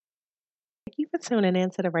Thank you for tuning in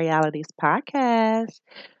to the Realities Podcast.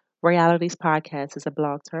 Realities Podcast is a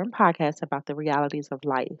blog term podcast about the realities of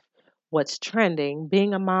life, what's trending,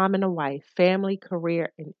 being a mom and a wife, family,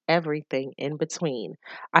 career, and everything in between.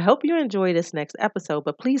 I hope you enjoy this next episode,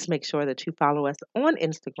 but please make sure that you follow us on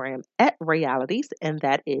Instagram at Realities, and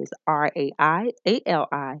that is RAIALITIES.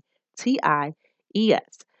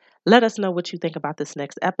 Let us know what you think about this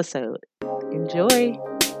next episode. Enjoy.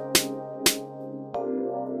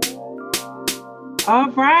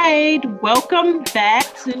 All right, welcome back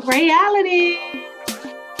to Reality.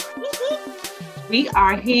 We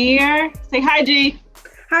are here. Say hi, G.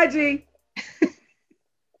 Hi, G.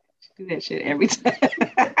 Do that shit every time.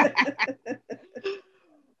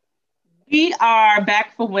 We are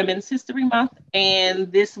back for Women's History Month,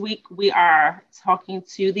 and this week we are talking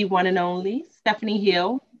to the one and only Stephanie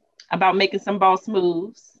Hill about making some boss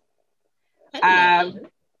moves.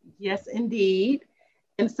 Yes, indeed.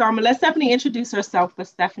 And so I'm gonna let Stephanie introduce herself, but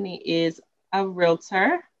Stephanie is a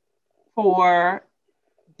realtor for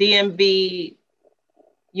DMV,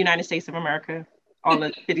 United States of America, all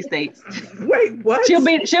the 50 states. Wait, what?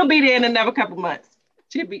 She'll be there in another couple months.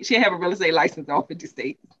 She'll have a real estate license in all 50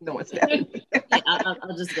 states. No one's Stephanie.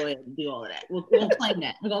 I'll just go ahead and do all of that. We'll claim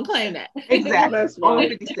that. We're gonna claim that. Exactly. All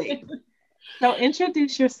 50 states. So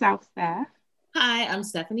introduce yourself, Steph. Hi, I'm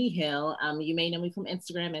Stephanie Hill. You may know me from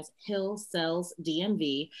Instagram as Hill Sells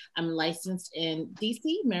DMV. I'm licensed in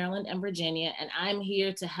DC, Maryland, and Virginia, and I'm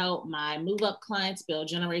here to help my move-up clients build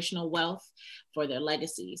generational wealth for their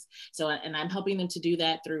legacies. And I'm helping them to do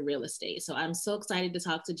that through real estate. So I'm so excited to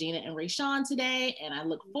talk to Gina and Rayshawn today, and I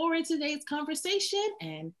look forward to today's conversation.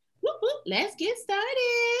 And whoop, whoop, let's get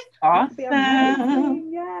started.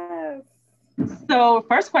 Awesome. Yes. So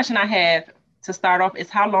first question I have to start off is,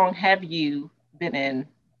 how long have you been in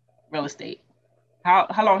real estate? How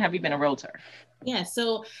long have you been a realtor? Yeah,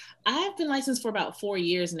 so I've been licensed for about 4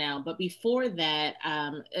 years now, but before that,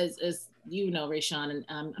 as you know, Rayshawn, and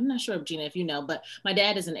I'm not sure, Gina, if you know, but my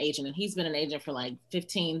dad is an agent, and he's been an agent for like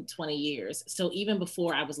 15, 20 years. So even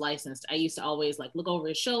before I was licensed, I used to always like look over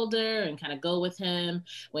his shoulder and kind of go with him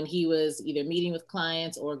when he was either meeting with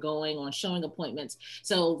clients or going on showing appointments.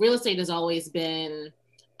 So real estate has always been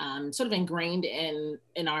sort of ingrained in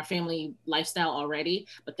our family lifestyle already,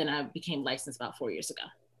 but then I became licensed about 4 years ago.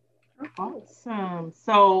 Awesome.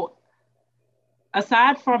 So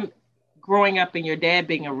aside from growing up and your dad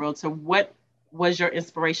being a realtor, what was your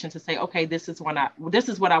inspiration to say, okay, this is what I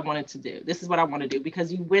wanted to do. This is what I want to do,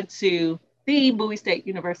 because you went to the Bowie State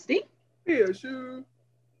University. Yeah, sure.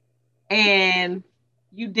 And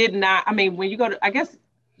you did not, I mean, when you go to, I guess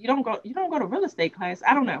you don't go to real estate class.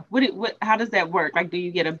 I don't know. How does that work? Like, do you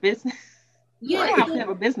get a business? Yeah, you have to have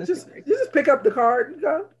a business degree. You just pick up the card and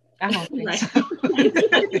go. I don't think right. so.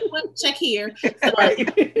 Check here. Right.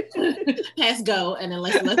 Pass go, and then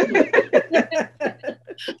let's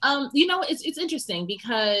it's interesting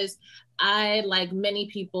because I, like many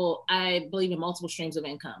people, I believe in multiple streams of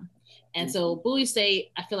income. And so Bowie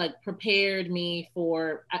State, I feel like, prepared me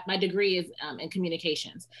for, my degree is in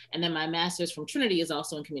communications. And then my master's from Trinity is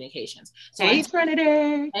also in communications. So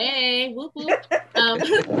Trinity. Hey, whoop, whoop.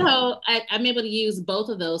 So I'm able to use both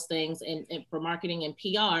of those things for marketing and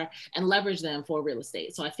PR and leverage them for real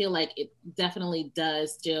estate. So I feel like it definitely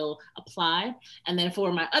does still apply. And then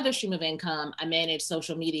for my other stream of income, I manage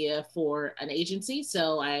social media for an agency.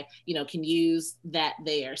 So I, can use that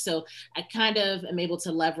there. So I kind of am able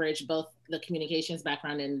to leverage both the communications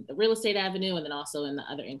background in the real estate avenue and then also in the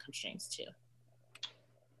other income streams too.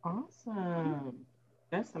 Awesome.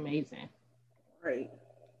 That's amazing. Right.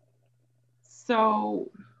 So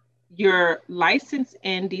you're licensed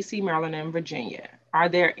in DC, Maryland, and Virginia. Are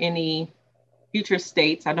there any future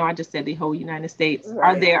states? I know I just said the whole United States.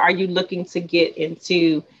 Right. Are you looking to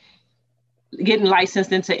getting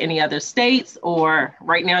licensed into any other states, or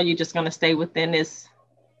right now you're just going to stay within this?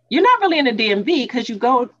 You're not really in the DMV because you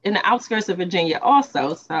go in the outskirts of Virginia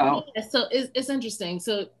also. So it's interesting.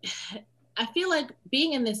 So I feel like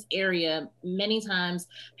being in this area, many times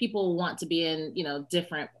people want to be in,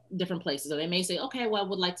 different places. So they may say, okay, well, I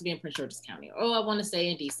would like to be in Prince George's County, or oh, I want to stay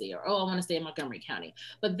in DC, or oh, I want to stay in Montgomery County.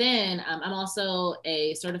 But then I'm also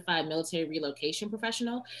a certified military relocation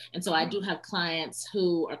professional. And so I do have clients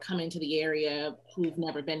who are coming to the area who've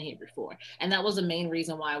never been here before. And that was one of the main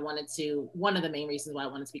reasons why I wanted to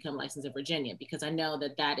become licensed in Virginia, because I know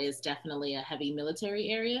that is definitely a heavy military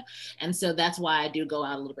area. And so that's why I do go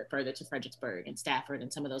out a little bit further to Fredericksburg and Stafford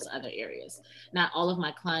and some of those other areas. Not all of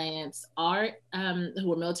my clients are,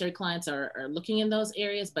 who are military clients are looking in those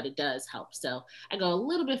areas, but it does help. So I go a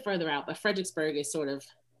little bit further out, but Fredericksburg is sort of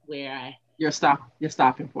where I Your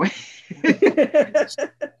stopping point. It's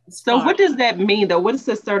So far. what does that mean though? What is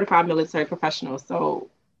the certified military professional?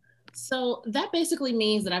 So that basically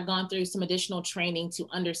means that I've gone through some additional training to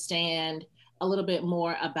understand a little bit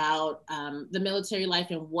more about the military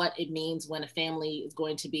life and what it means when a family is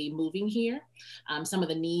going to be moving here, some of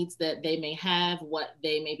the needs that they may have, what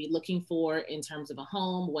they may be looking for in terms of a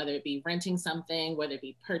home, whether it be renting something, whether it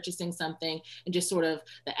be purchasing something, and just sort of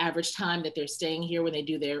the average time that they're staying here when they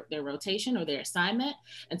do their rotation or their assignment,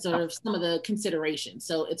 and sort of some of the considerations.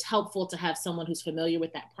 So it's helpful to have someone who's familiar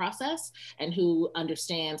with that process and who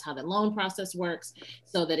understands how the loan process works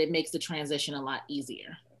so that it makes the transition a lot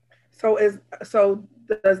easier. So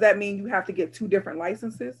does that mean you have to get two different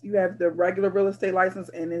licenses? You have the regular real estate license,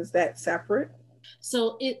 and is that separate?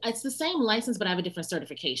 So it's the same license, but I have a different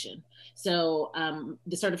certification. So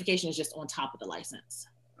the certification is just on top of the license.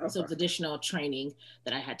 Okay. So it's additional training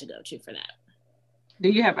that I had to go to for that. Do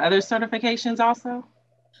you have other certifications also?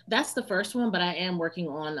 That's the first one, but I am working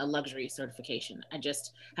on a luxury certification. I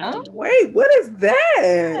just have to. Wait, what is that?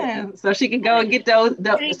 Yeah. So she can go and get those.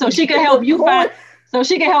 So she can help you find. So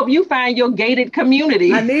she can help you find your gated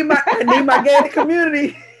community. I need my gated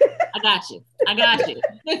community. I got you.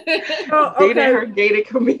 Oh, okay. Her gated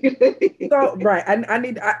community. So right,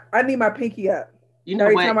 I need my pinky up. You know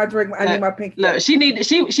every what? time I drink, I need my pinky up.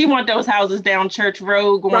 She want those houses down Church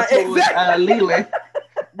Road going towards Leland.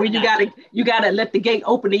 Where you gotta let the gate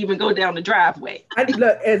open to even go down the driveway.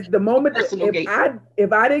 Look, as the moment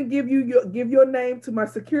if I didn't give your name to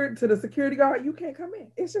the security guard, you can't come in.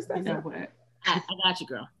 It's just that. You know what? I got you,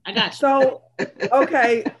 girl. I got you. So,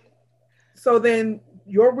 okay. So then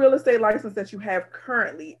your real estate license that you have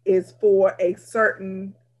currently is for a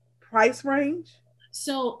certain price range?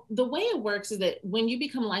 So the way it works is that when you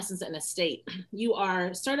become licensed in a state, you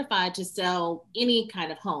are certified to sell any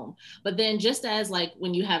kind of home. But then just as like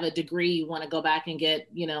when you have a degree, you want to go back and get,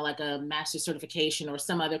 like a master's certification or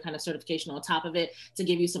some other kind of certification on top of it to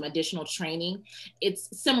give you some additional training. It's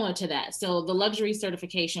similar to that. So the luxury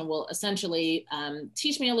certification will essentially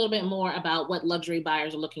teach me a little bit more about what luxury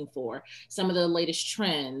buyers are looking for, some of the latest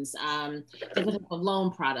trends, different type of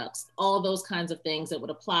loan products, all those kinds of things that would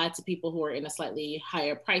apply to people who are in a slightly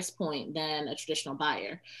higher price point than a traditional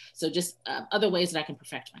buyer. So just other ways that I can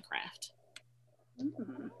perfect my craft.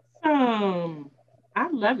 I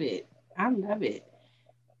love it.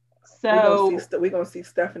 So we're gonna see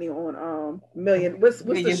Stephanie on what's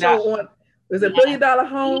the show on? Is it $1 Billion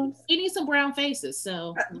Homes? You need some brown faces.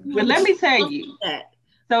 So but let me tell you.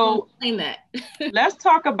 So let's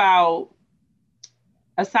talk about,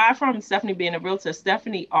 aside from Stephanie being a realtor,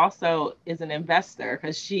 Stephanie also is an investor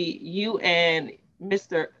because you and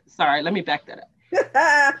let me back that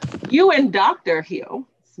up. You and Dr. Hill,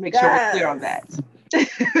 let's make sure we're clear on that.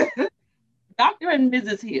 Dr. and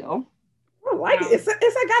Mrs. Hill. I like it.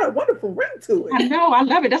 It's got a wonderful ring to it. I know, I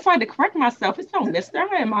love it. That's why I had to correct myself. It's no Mr.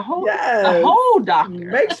 I am a whole doctor.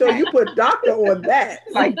 Make sure you put doctor on that.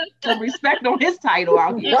 Like some respect on his title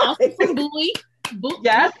out here. Right.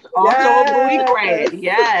 Yes, also a Bowie grad.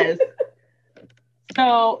 Yes.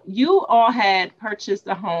 So you all had purchased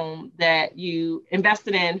a home that you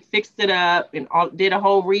invested in, fixed it up, and did a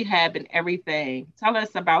whole rehab and everything. Tell us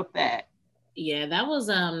about that. Yeah, that was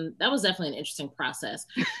definitely an interesting process.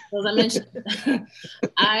 As I mentioned,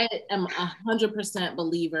 I am 100%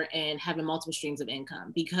 believer in having multiple streams of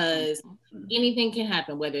income because anything can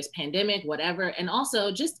happen, whether it's pandemic, whatever. And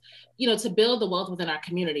also just, to build the wealth within our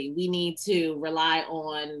community, we need to rely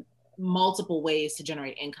on multiple ways to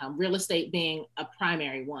generate income, real estate being a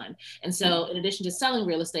primary one. And so in addition to selling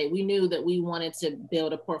real estate, we knew that we wanted to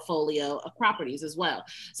build a portfolio of properties as well.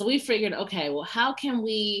 So we figured, okay, well, how can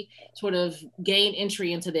we sort of gain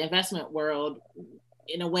entry into the investment world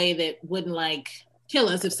in a way that wouldn't kill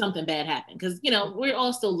us if something bad happened? Because, we're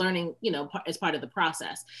all still learning, as part of the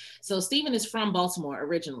process. So Stephen is from Baltimore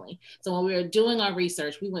originally. So when we were doing our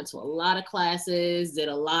research, we went to a lot of classes, did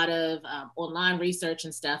a lot of online research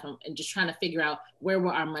and stuff, and just trying to figure out where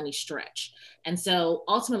will our money stretch. And so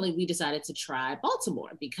ultimately we decided to try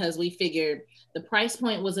Baltimore because we figured the price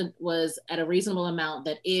point was at a reasonable amount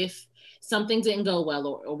that if something didn't go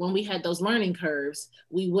well, or when we had those learning curves,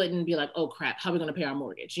 we wouldn't be like, oh crap, how are we going to pay our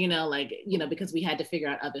mortgage? Because we had to figure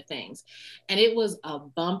out other things. And it was a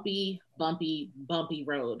bumpy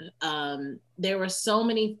road. There were so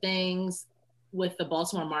many things with the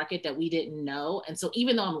Baltimore market that we didn't know. And so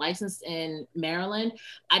even though I'm licensed in Maryland,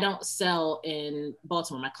 I don't sell in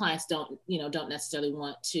Baltimore. My clients don't necessarily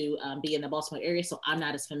want to be in the Baltimore area. So I'm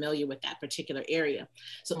not as familiar with that particular area.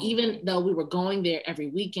 So even though we were going there every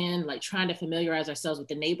weekend, trying to familiarize ourselves with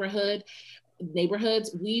the neighborhoods,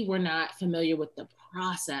 we were not familiar with the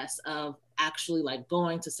process of actually like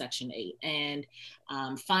going to Section 8 and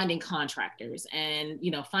finding contractors and,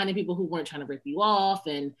 you know, finding people who weren't trying to rip you off.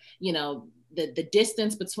 And, you know, the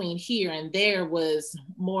distance between here and there was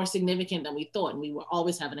more significant than we thought. And we were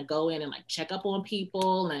always having to go in and like check up on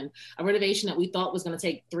people. And a renovation that we thought was going to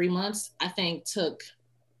take 3 months, I think took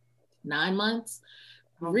 9 months.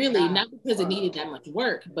 Really, not because it needed that much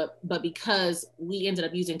work, but because we ended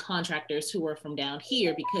up using contractors who were from down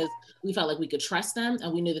here because we felt like we could trust them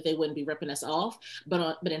and we knew that they wouldn't be ripping us off.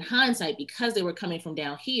 But in hindsight, because they were coming from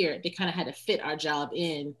down here, they kind of had to fit our job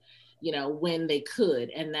in, you know, when they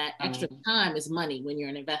could. And that extra time is money when you're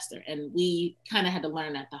an investor. And we kind of had to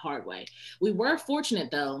learn that the hard way. We were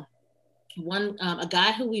fortunate though. A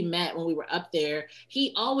guy who we met when we were up there,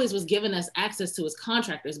 he always was giving us access to his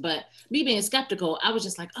contractors, but me being skeptical, I was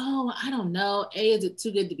just like, oh, I don't know. A, is it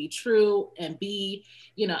too good to be true? And B,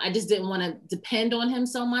 you know, I just didn't want to depend on him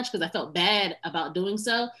so much because I felt bad about doing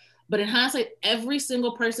so. But in hindsight, every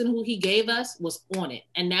single person who he gave us was on it.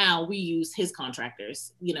 And now we use his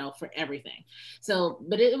contractors, you know, for everything. So,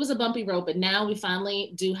 but it was a bumpy road, but now we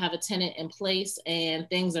finally do have a tenant in place and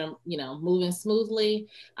things are, you know, moving smoothly.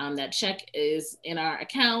 That check is in our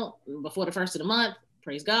account before the first of the month,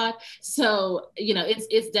 praise God. So, you know,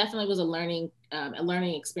 it's definitely was a learning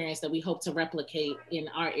experience that we hope to replicate in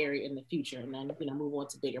our area in the future. And then, you know, move on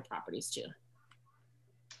to bigger properties too.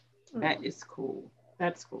 That is cool.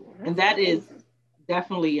 That's cool. And that is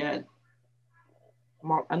definitely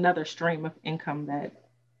another stream of income that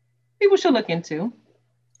people should look into.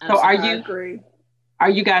 So are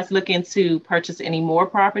you guys looking to purchase any more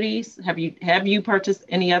properties? Have you purchased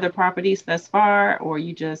any other properties thus far, or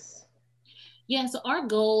you just? Yeah, so our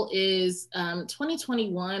goal is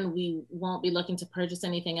 2021, we won't be looking to purchase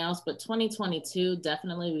anything else, but 2022,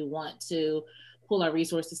 definitely we want to pull our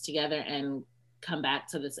resources together and come back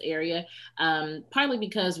to this area, partly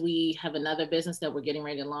because we have another business that we're getting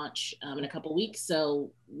ready to launch in a couple weeks. So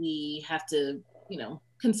we have to, you know,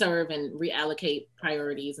 conserve and reallocate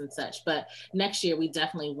priorities and such. But next year, we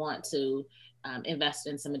definitely want to invest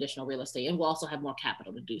in some additional real estate, and we'll also have more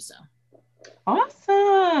capital to do so.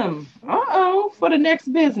 Awesome. For the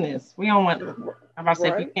next business. We don't want, I'm about to say,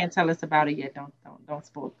 if you can't tell us about it yet, don't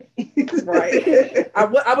spoil it. Right.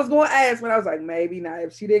 I was going to ask, but I was like, maybe not,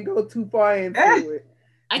 if she didn't go too far into it.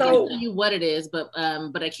 I can tell you what it is, but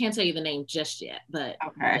I can't tell you the name just yet. But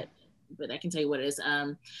okay. But I can tell you what it is.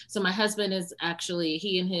 So my husband is actually,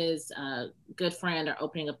 he and his good friend are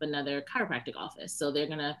opening up another chiropractic office. So they're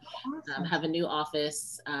gonna have a new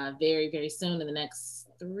office very, very soon in the next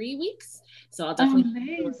 3 weeks. So I'll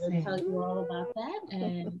definitely tell you all about that.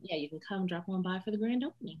 And yeah, you can come drop one by for the grand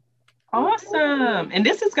opening. Awesome. And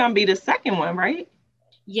this is gonna be the second one, right?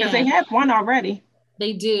 Yeah. Because they have one already.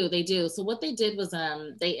 They do. So what they did was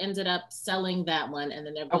they ended up selling that one, and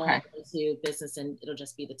then they're going into business, and it'll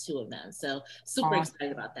just be the two of them. So super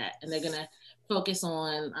excited about that. And they're gonna focus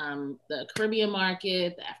on the Caribbean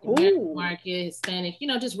market, the African American market, Hispanic, you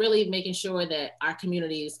know, just really making sure that our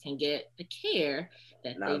communities can get the care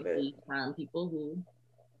that they need from people who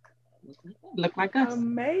look like us.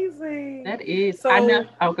 Amazing. That is. So, I know.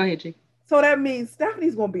 Oh, go ahead, G. So that means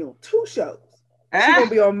Stephanie's gonna be on 2 shows. She's gonna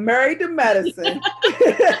be on Married to Medicine.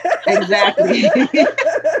 Exactly.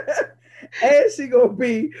 And she's gonna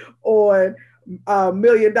be on $1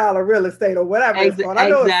 million real estate or whatever it's called. I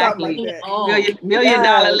know it's something like that. Million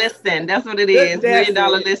dollar listing. That's what it is. $1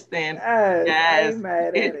 million listing. Yes. I ain't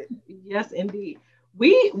mad at it. Yes, indeed.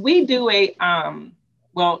 We do a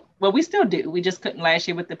well, we still do. We just couldn't last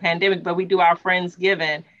year with the pandemic, but we do our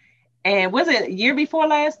Friendsgiving. And was it year before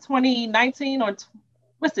last, 2019 or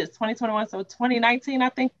what's this, 2021? So 2019, I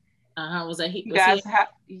think. Was that you guys?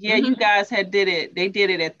 You guys did it. They did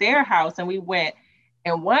it at their house, and we went.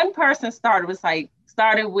 And one person started with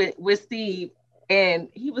Steve, and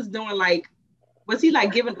he was doing was he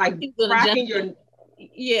giving cracking your?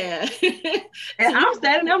 Yeah. And I'm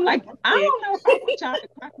standing there, I'm like, I don't know if I want y'all to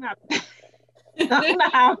crack my. I don't know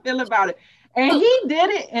how I feel about it. And he did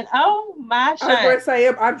it, and oh my shine. I was going to say,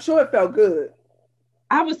 I'm sure it felt good.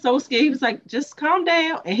 I was so scared. He was like, just calm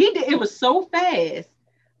down. And he did. It was so fast.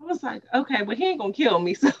 I was like, okay, but he ain't going to kill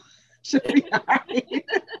me. So should be all right. It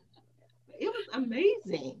was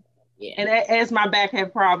amazing. Yeah. And as my back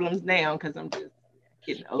had problems now, because I'm just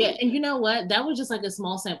Yeah, and you know what? That was just like a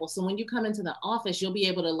small sample. So when you come into the office, you'll be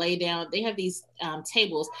able to lay down. They have these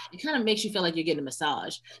tables. It kind of makes you feel like you're getting a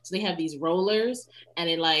massage. So they have these rollers, and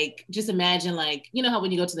it like, just imagine like, you know how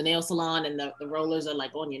when you go to the nail salon and the rollers are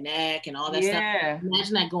like on your neck and all that stuff?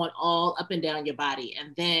 Imagine that going all up and down your body,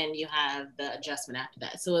 and then you have the adjustment after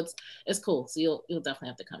that. So it's cool. So you'll definitely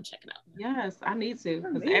have to come check it out. Yes, I need to.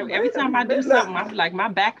 Because every time I do something, I be like, my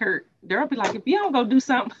back hurt. They'll be like, if you don't go do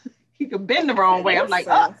something, you can bend the wrong way. I'm like,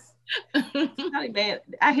 oh, man,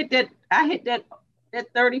 I hit that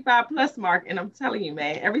 35 plus mark, and I'm telling you,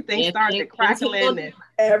 man, everything started to crackling and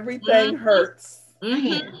everything hurts.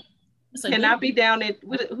 Mm-hmm. Like, cannot be down at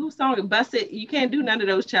whose song it busted. You can't do none of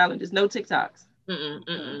those challenges. No TikToks.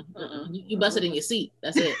 You bust it in your seat.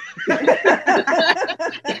 That's it.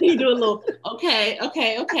 You do a little okay,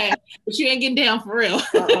 but you ain't getting down for real.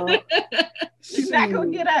 She's not gonna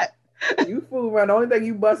get up. You fool around. The only thing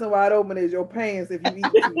you busting wide open is your pants if you eat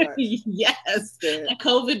too much. Yes, that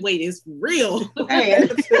COVID weight is real.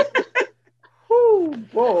 Whoo,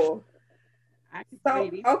 boy.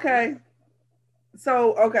 Okay.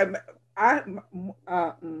 Sorry.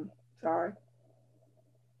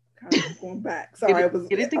 Kind of going back. Sorry, I was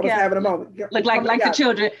having a moment. Look like the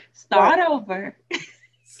children. Start over.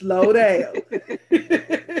 Slow down.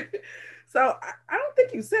 So I don't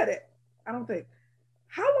think you said it. I don't think.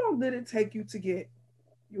 How long did it take you to get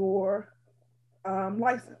your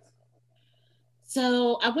license?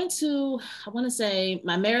 So I went to, I want to say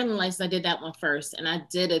my Maryland license, I did that one first, and I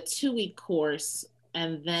did a 2-week course,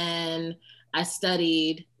 and then I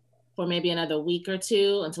studied for maybe another week or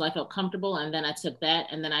two until I felt comfortable, and then I took that,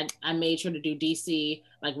 and then I made sure to do DC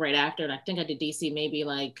like right after, and I think I did DC maybe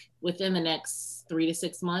like within the next 3 to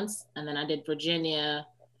 6 months, and then I did Virginia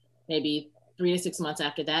maybe 3 to 6 months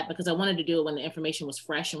after that, because I wanted to do it when the information was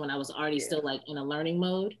fresh and when I was already still like in a learning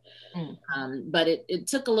mode. But it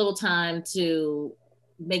took a little time to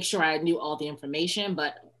make sure I knew all the information,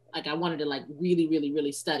 but like I wanted to like really, really,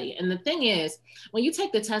 really study. And the thing is, when you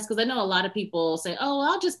take the test, because I know a lot of people say, oh,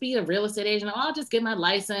 I'll just be a real estate agent, or I'll just get my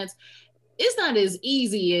license. It's not as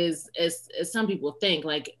easy as some people think.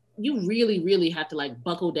 Like, you really, really have to like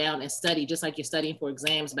buckle down and study, just like you're studying for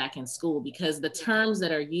exams back in school, because the terms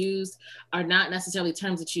that are used are not necessarily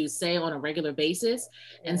terms that you say on a regular basis.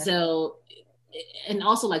 And so, and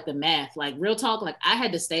also like the math, like real talk, like I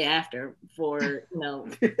had to stay after for,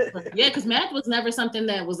 because math was never something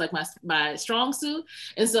that was like my strong suit.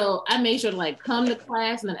 And so I made sure to like come to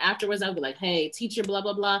class, and then afterwards I'd be like, hey, teacher, blah,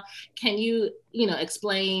 blah, blah. Can you,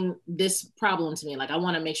 explain this problem to me? Like, I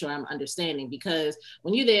want to make sure I'm understanding, because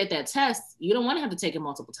when you're there at that test, you don't want to have to take it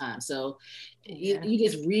multiple times. So you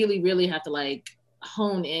just really, really have to like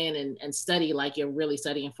hone in and study like you're really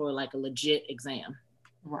studying for like a legit exam.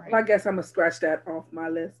 Right. Well, I guess I'm gonna scratch that off my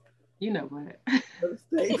list. You know what?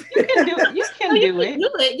 You can do it. You can do it.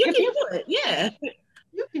 You can do it. Yeah.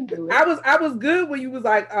 You can do it. I was good when you was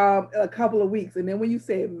like a couple of weeks, and then when you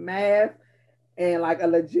said math and like a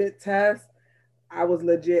legit test, I was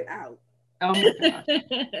legit out. Oh my gosh.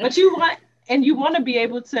 But you want to be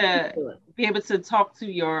able to talk to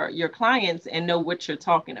your clients and know what you're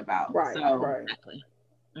talking about. Right. So, right. Exactly.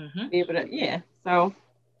 Be able to, so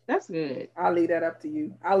that's good. I'll leave that up to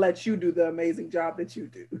you. I'll let you do the amazing job that you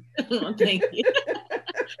do. Thank you.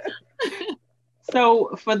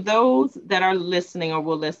 So for those that are listening or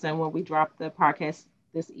will listen when we drop the podcast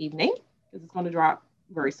this evening, because it's going to drop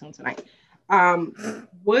very soon tonight,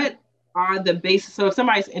 what are the basics? So if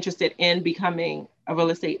somebody's interested in becoming a real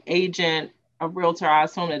estate agent, a realtor, I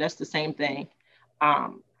assume that's the same thing.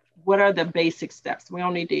 What are the basic steps? They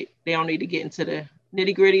don't need to get into the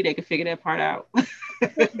nitty gritty. They can figure that part out.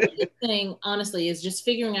 The biggest thing, honestly, is just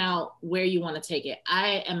figuring out where you want to take it.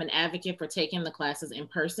 I am an advocate for taking the classes in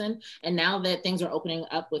person. And now that things are opening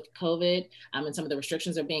up with COVID and some of the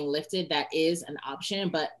restrictions are being lifted, that is an option.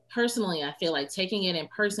 But personally, I feel like taking it in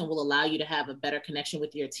person will allow you to have a better connection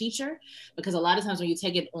with your teacher, because a lot of times when you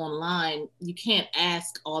take it online, you can't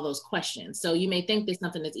ask all those questions. So you may think there's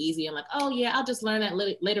something that's easy and like, oh yeah, I'll just learn that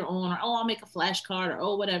later on, or oh, I'll make a flashcard, or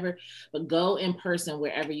oh, whatever. But go in person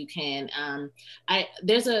wherever you can. I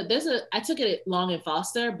took it long in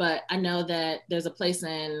Foster, but I know that there's a place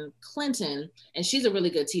in Clinton, and she's a really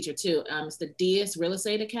good teacher too. It's the Diaz Real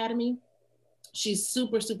Estate Academy. She's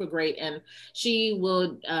super, super great. And she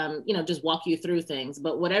will, just walk you through things.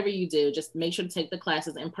 But whatever you do, just make sure to take the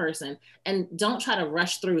classes in person and don't try to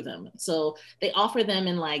rush through them. So they offer them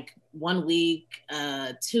in like 1 week,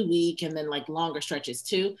 2 week, and then like longer stretches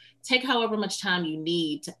too. Take however much time you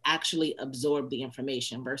need to actually absorb the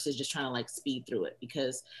information versus just trying to like speed through it,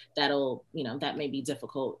 because that may be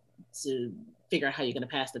difficult figure out how you're going to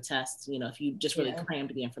pass the test, if you just really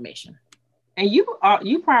crammed the information. And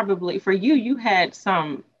you probably, for you had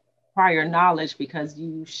some prior knowledge because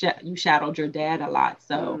you shadowed your dad a lot,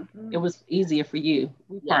 so it was easier for you.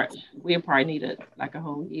 We probably needed like a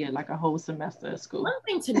whole year, like a whole semester of school. One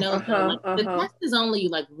thing to note though, the test is only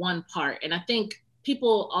like one part, and I think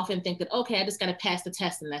people often think that, okay, I just got to pass the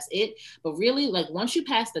test and that's it. But really, like once you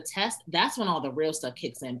pass the test, that's when all the real stuff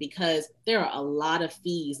kicks in, because there are a lot of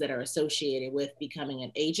fees that are associated with becoming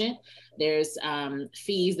an agent. There's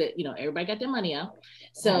fees that, everybody got their money out.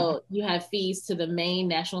 So you have fees to the main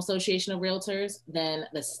National Association of Realtors, then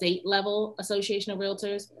the state level Association of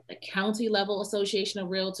Realtors, the county level Association of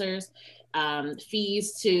Realtors,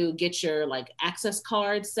 fees to get your like access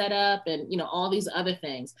card set up, and all these other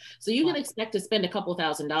things. So you can expect to spend a couple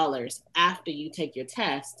 $1,000s after you take your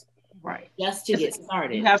test, right? Just to get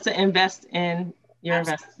started. You have to invest in your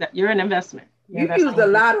investment. You're an investment. You used a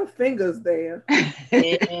lot of fingers there.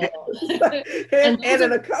 Yeah. and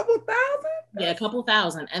in a couple thousand? Yeah, a couple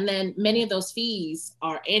thousand. And then many of those fees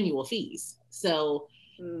are annual fees. So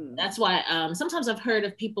that's why sometimes I've heard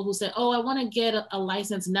of people who say, oh, I want to get a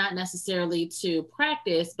license, not necessarily to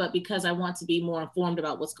practice, but because I want to be more informed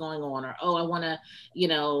about what's going on, or, oh, I want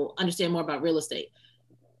to, understand more about real estate.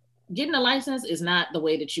 Getting a license is not the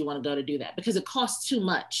way that you want to go to do that, because it costs too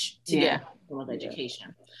much to get a form of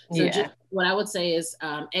education. So just what I would say is,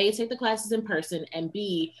 A, take the classes in person, and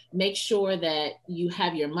B, make sure that you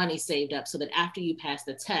have your money saved up so that after you pass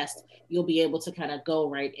the test, you'll be able to kind of go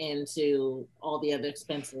right into all the other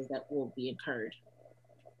expenses that will be incurred.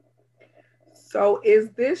 So is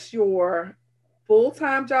this your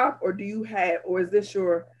full-time job, or is this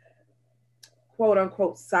your quote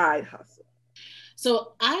unquote side hustle?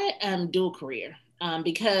 So I am dual career.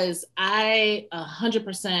 Because I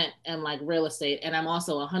 100% am like real estate, and I'm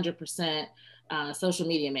also 100% social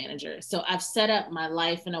media manager. So I've set up my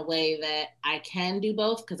life in a way that I can do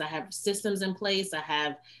both, because I have systems in place. I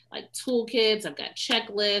have like toolkits, I've got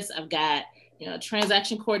checklists, I've got a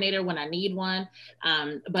transaction coordinator when I need one.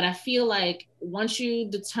 But I feel like once you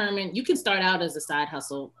determine, you can start out as a side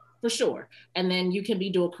hustle for sure, and then you can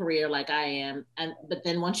be dual career like I am. But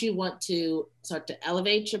then once you want to start to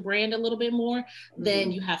elevate your brand a little bit more,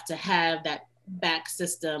 then you have to have that back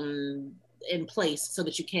system in place so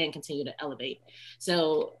that you can continue to elevate.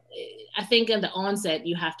 So I think in the onset,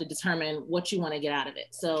 you have to determine what you want to get out of it.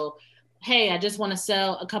 So, hey, I just want to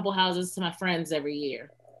sell a couple houses to my friends every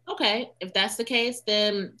year. Okay, if that's the case,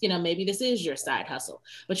 then maybe this is your side hustle.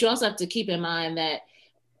 But you also have to keep in mind that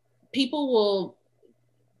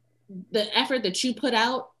the effort that you put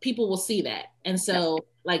out, people will see that. And so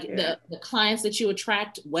the clients that you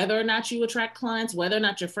attract, whether or not you attract clients, whether or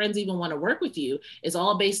not your friends even want to work with you, is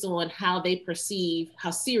all based on how they perceive how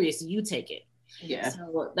serious you take it. Yeah.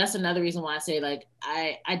 So that's another reason why I say, like,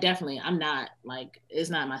 I'm not like, it's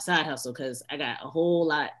not my side hustle, because I got a whole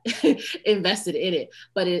lot invested in it,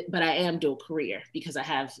 but I am dual career because I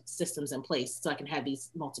have systems in place so I can have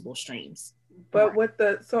these multiple streams. But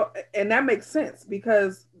and that makes sense,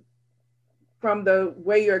 because from the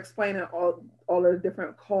way you're explaining all the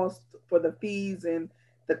different costs for the fees and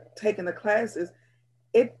taking the classes,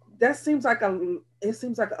 it seems like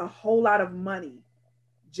a whole lot of money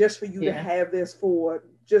just for you to have this for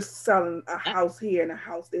just selling a house here and a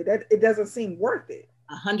house there. That it doesn't seem worth it.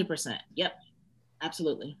 100%. Yep.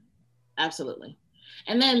 Absolutely.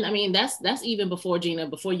 And then, I mean, that's even before, Gina,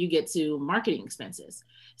 before you get to marketing expenses.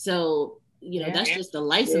 So that's just the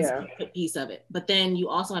license piece of it. But then you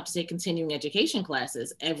also have to take continuing education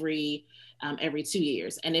classes every 2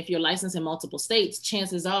 years. And if you're licensed in multiple states,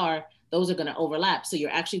 chances are those are going to overlap. So you're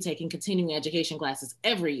actually taking continuing education classes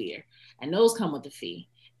every year, and those come with a fee.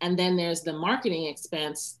 And then there's the marketing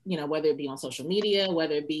expense, whether it be on social media,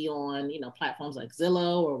 whether it be on, platforms like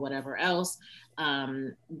Zillow or whatever else,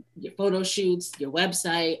 your photo shoots, your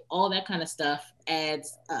website, all that kind of stuff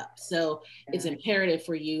adds up. So it's imperative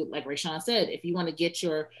for you, like Rayshawn said, if you want to get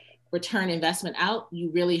your return investment out, you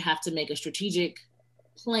really have to make a strategic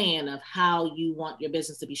plan of how you want your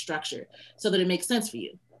business to be structured so that it makes sense for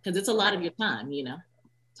you, because it's a lot of your time,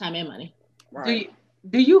 time and money. Right.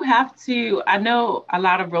 Do you have to, I know a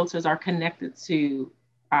lot of realtors are connected to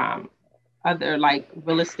other like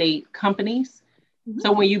real estate companies. Mm-hmm.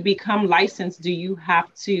 So when you become licensed, do you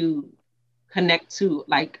have to connect to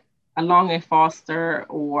like a Long and Foster,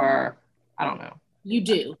 or I don't know? You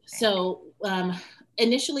do. So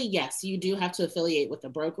Initially, yes, you do have to affiliate with a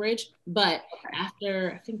brokerage, but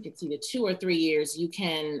after, I think it's either 2 or 3 years, you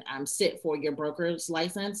can sit for your broker's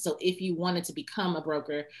license. So if you wanted to become a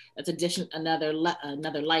broker, that's another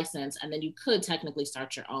license, and then you could technically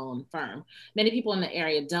start your own firm. Many people in the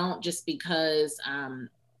area don't, just because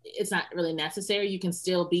it's not really necessary. You can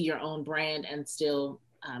still be your own brand and still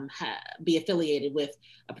be affiliated with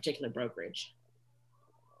a particular brokerage.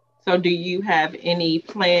 So do you have any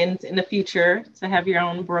plans in the future to have your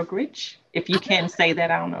own brokerage? If you can say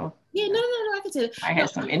that, I don't know. Yeah, no, I can say that. I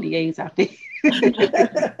have some NDAs out there.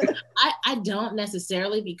 I don't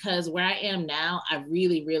necessarily, because where I am now, I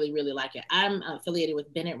really, really, really like it. I'm affiliated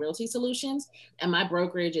with Bennett Realty Solutions, and my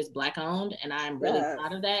brokerage is Black owned, and I'm really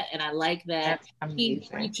proud of that. And I like that he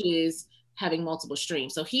preaches having multiple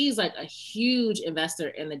streams. So he's like a huge investor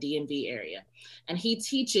in the DMV area, and he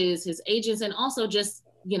teaches his agents and also just,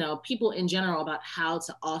 you know, people in general about how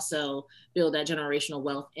to also build that generational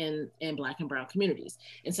wealth in Black and brown communities.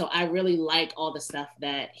 And so I really like all the stuff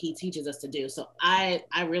that he teaches us to do. So I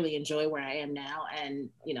really enjoy where I am now. And,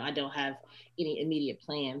 you know, I don't have any immediate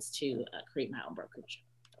plans to create my own brokerage.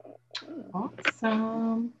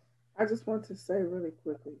 Awesome. I just want to say really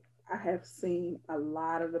quickly, I have seen a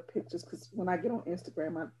lot of the pictures, because when I get on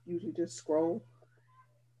Instagram, I usually just scroll.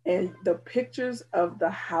 And the pictures of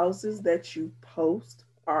the houses that you post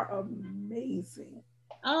are amazing.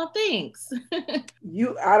 Oh, thanks.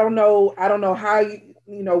 I don't know how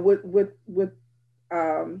you know, with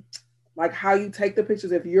like how you take the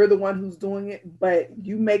pictures, if you're the one who's doing it, but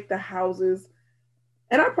you make the houses,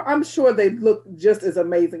 and I'm sure they look just as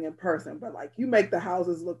amazing in person, but like you make the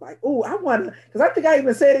houses look like, oh, I want to, because I think I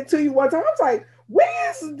even said it to you one time. I was like,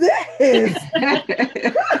 where is this?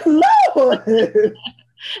 Good Lord.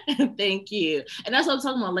 Thank you. And that's what I'm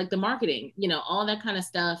talking about, like the marketing, you know, all that kind of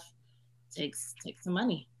stuff takes some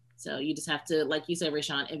money. So you just have to, like you said,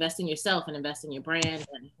 Rashawn, invest in yourself and invest in your brand.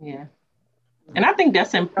 And I think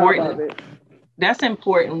that's important. That's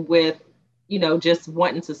important with, you know, just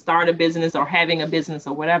wanting to start a business or having a business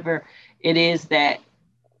or whatever it is that,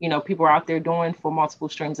 you know, people are out there doing for multiple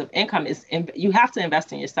streams of income. You have to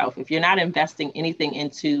invest in yourself. If you're not investing anything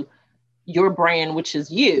into your brand, which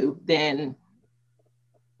is you, then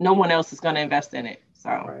no one else is going to invest in it.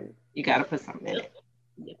 So you got to put something in it.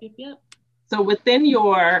 Yep. So within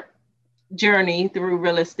your journey through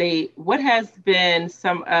real estate, what has been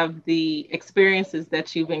some of the experiences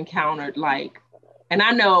that you've encountered? Like, and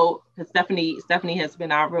I know because Stephanie has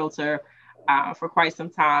been our realtor for quite some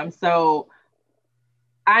time. So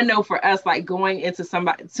I know for us, like going into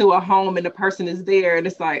to a home and the person is there and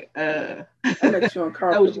it's like, that makes you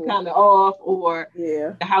uncomfortable. That was you kind of off, or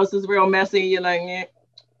the house is real messy. You're like,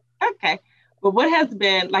 okay. But what has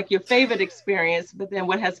been like your favorite experience, but then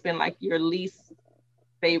what has been like your least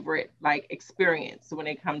favorite like experience when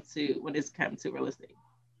it's come to real estate?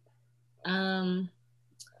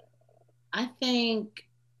 I think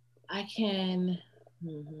I can,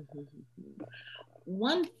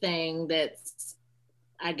 one thing that's,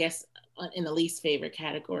 I guess, in the least favorite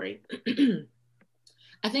category,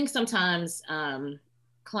 I think sometimes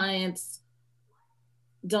clients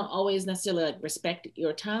don't always necessarily like respect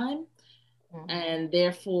your time. And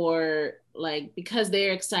therefore, like, because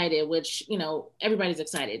they're excited, which, you know, everybody's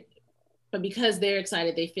excited, but because they're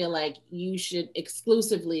excited, they feel like you should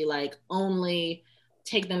exclusively like only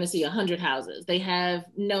take them to see 100 houses. They have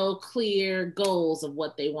no clear goals of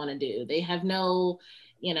what they want to do. They have no,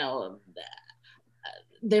 you know,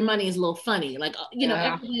 their money is a little funny. Like, you know,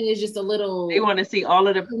 everything is just a little. They want to see all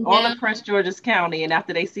of Prince George's County. And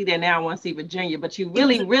after they see that, now I want to see Virginia, but you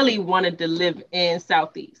really, really wanted to live in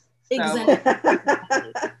Southeast. So.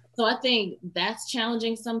 Exactly. So I think that's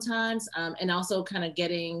challenging sometimes. And also kind of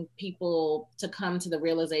getting people to come to the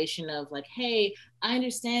realization of like, hey, I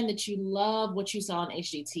understand that you love what you saw on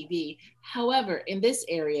HGTV. However, in this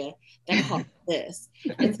area, that costs this.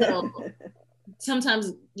 And so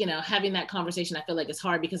sometimes, you know, having that conversation, I feel like it's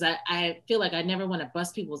hard because I feel like I never want to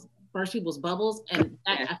burst people's bubbles. And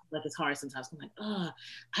I feel like it's hard sometimes. I'm like, oh,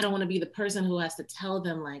 I don't want to be the person who has to tell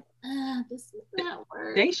them like, this is not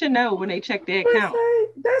work. They should know when they check their account.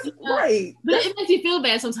 That's right. But it makes you feel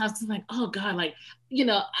bad sometimes because I'm like, oh God, like, you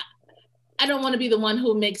know, I don't want to be the one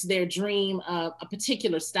who makes their dream of a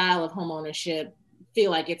particular style of homeownership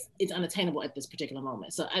feel like it's unattainable at this particular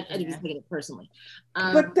moment. So I just look at it personally.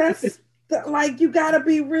 But that's like, you got to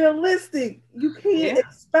be realistic. You can't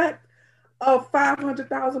expect a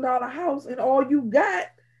 $500,000 house and all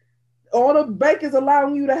the bank is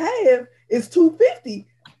allowing you to have is $250,000.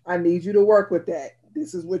 I need you to work with that.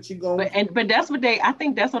 this is what you're going but that's what I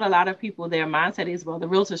think that's what a lot of people, their mindset is, well, the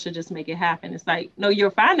realtor should just make it happen. It's like, no,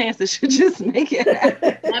 your finances should just make it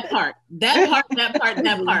happen. that part.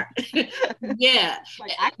 Yeah.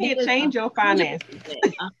 Like, I can't change your finances.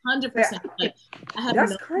 100%. Like, I have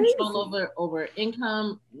that's no crazy. control over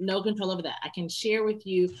income, no control over that. I can share with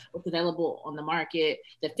you what's available on the market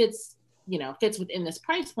that fits within this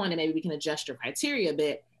price point, and maybe we can adjust your criteria a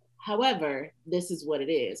bit. However, this is what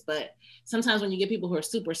it is. But sometimes when you get people who are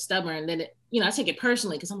super stubborn, then I take it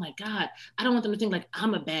personally, because I'm like, God, I don't want them to think like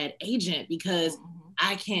I'm a bad agent because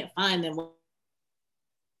I can't find them.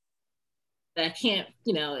 I can't,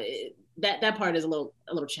 that part is a little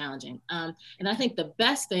challenging. And I think the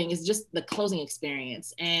best thing is just the closing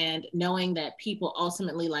experience, and knowing that people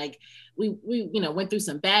ultimately, like, we went through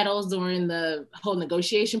some battles during the whole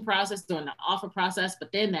negotiation process, during the offer process,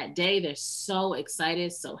 but then that day they're so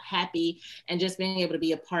excited, so happy, and just being able to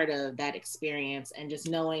be a part of that experience, and just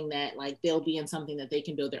knowing that, like, they'll be in something that they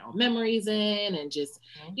can build their own memories in, and just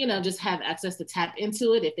just have access to tap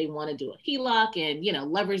into it if they want to do a HELOC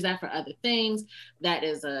and leverage that for other things. That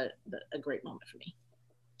is a great moment for me.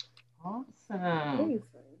 Awesome.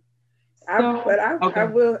 I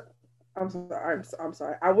will. I'm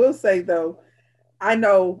sorry. I will say though, I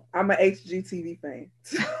know I'm an HGTV fan.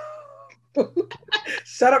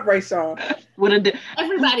 Shut up, Rayshawn.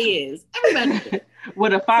 Everybody is.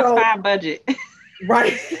 With a Fox 5 budget.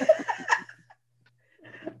 Right.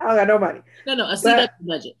 I don't got no money. No, a CW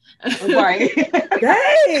budget. Right.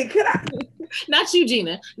 Hey, can I? Not you,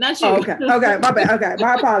 Gina. Not you. Oh, okay, my bad. Okay,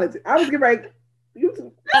 my apologies. I was getting ready.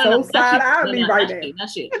 You so side-eyed me right now.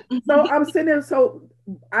 Not you. So I'm sitting there. So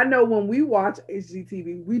I know when we watch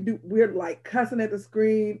HGTV, we're like cussing at the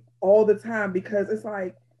screen all the time, because it's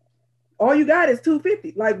like all you got is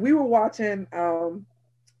 $250. Like, we were watching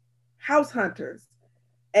House Hunters,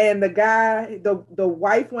 and the guy, the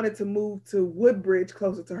wife wanted to move to Woodbridge,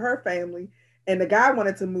 closer to her family, and the guy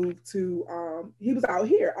wanted to move to he was out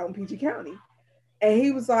in PG County, and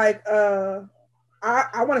he was like,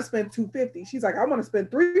 I want to spend $250. She's like, I want to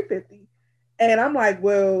spend $350. And I'm like,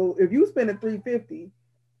 well, if you spend $350,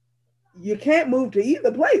 you can't move to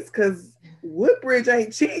either place, because Woodbridge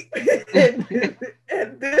ain't cheap.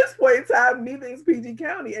 At this point in time, neither is PG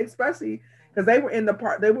County, especially because they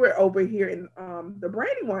were over here in the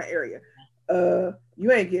Brandywine area.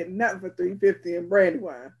 You ain't getting nothing for $350 in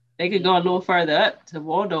Brandywine. They could go a little further up to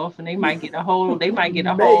Waldorf, and they might get a whole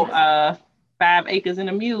 5 acres and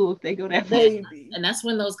a mule if they go that far. And that's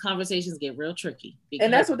when those conversations get real tricky.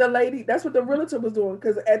 And that's what the realtor was doing.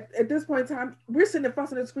 Because at this point in time, we're sitting in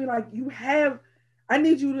front of the screen like, I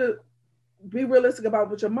need you to be realistic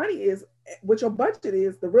about what your money is, what your budget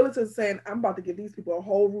is. The realtor is saying, I'm about to give these people a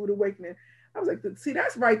whole rude awakening. I was like, see,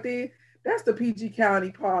 that's right there. That's the PG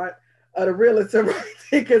County part of the realtor right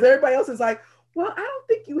there. Because everybody else is like, well, I don't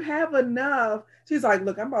think you have enough. She's like,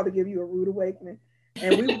 look, I'm about to give you a rude awakening.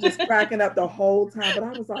 And we were just cracking up the whole time. But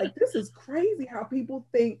I was like, this is crazy how people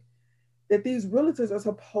think that these realtors are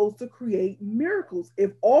supposed to create miracles.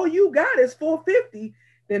 If all you got is $450,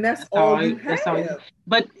 then that's all you have.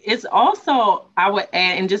 But it's also, I would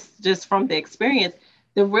add, and just from the experience,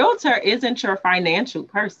 the realtor isn't your financial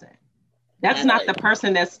person. That's not the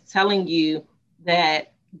person that's telling you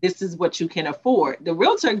that this is what you can afford. The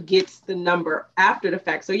realtor gets the number after the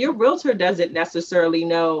fact. So your realtor doesn't necessarily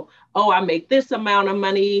know, I make this amount of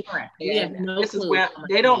money. And this is where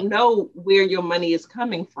they don't know where your money is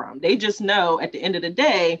coming from. They just know at the end of the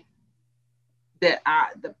day that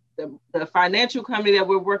the financial company that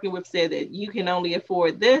we're working with said that you can only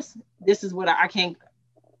afford this. This is what I can't,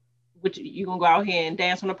 which you're going to go out here and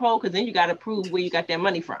dance on the pole, because then you got to prove where you got that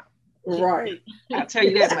money from. Right. I'll tell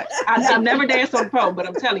you that much. I've never danced on the pole, but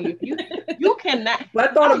I'm telling you, you cannot. But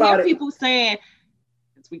I thought about it. People saying,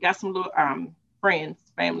 we got some little friends,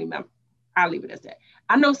 family members. I'll leave it as that.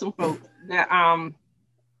 I know some folks that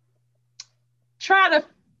try to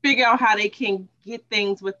figure out how they can get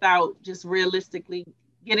things without just realistically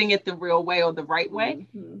getting it the real way or the right way.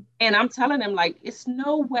 Mm-hmm. And I'm telling them, like, it's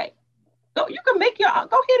no way. So you can go ahead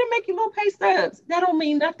and make your little pay stubs. That don't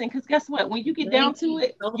mean nothing, because guess what? When you get down to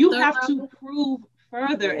it, you have to prove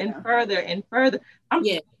further and further and further.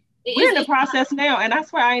 We're in the process now, and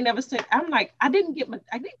that's why I ain't never said. I'm like, I didn't get my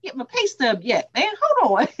pay stub yet, man.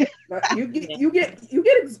 Hold on. you get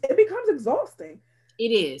it becomes exhausting.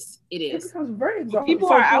 It is. It becomes very exhausting. People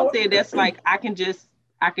are out there that's like, I can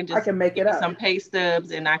make it up. Some pay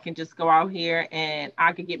stubs, and I can just go out here and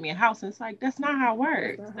I can get me a house. And it's like, that's not how it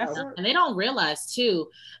works. And they don't realize too,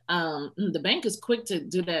 the bank is quick to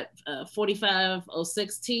do that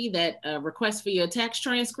 4506T, that request for your tax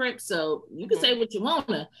transcript. So you can say what you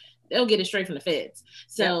wanna, they'll get it straight from the feds.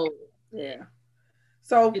 So yeah.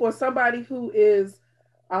 So for somebody who is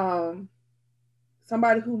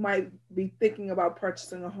somebody who might be thinking about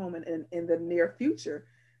purchasing a home in the near future,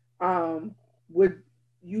 would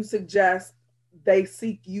you suggest they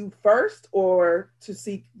seek you first or to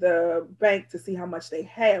seek the bank to see how much they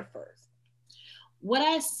have first? What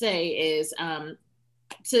I say is in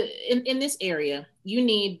this area, you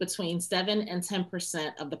need between 7 and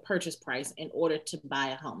 10% of the purchase price in order to buy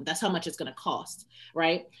a home. That's how much it's going to cost,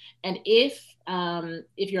 right? And if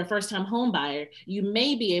you're a first-time home buyer, you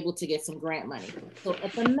may be able to get some grant money. So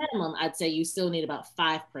at the minimum, I'd say you still need about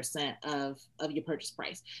 5% of your purchase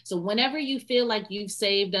price. So whenever you feel like you've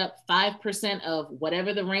saved up 5% of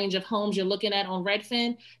whatever the range of homes you're looking at on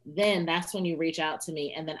Redfin, then that's when you reach out to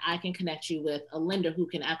me, and then I can connect you with a lender who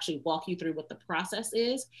can actually walk you through what the process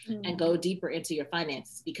is and go deeper into your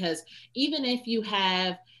finances. Because even if you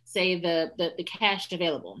have, say, the cash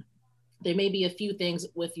available, there may be a few things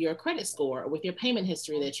with your credit score or with your payment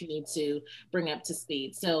history that you need to bring up to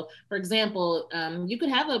speed. So for example, you could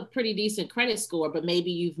have a pretty decent credit score, but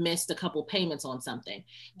maybe you've missed a couple payments on something.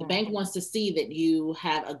 The bank wants to see that you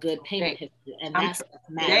have a good payment history, and that's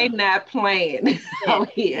they not playing out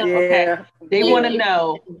here. Yeah. Okay, they want to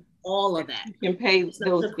know all of that. You can pay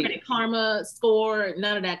those the Credit Karma score,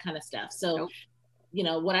 none of that kind of stuff. So you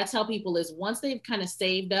know, what I tell people is once they've kind of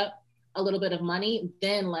saved up a little bit of money,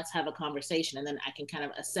 then let's have a conversation, and then I can kind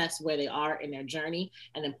of assess where they are in their journey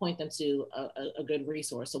and then point them to a good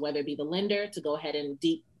resource. So whether it be the lender to go ahead and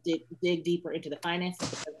dig deeper into the finances,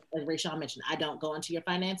 because as Rachel mentioned, I don't go into your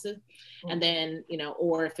finances. And then, you know,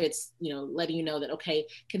 or if it's, you know, letting you know that, okay,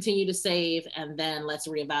 continue to save and then let's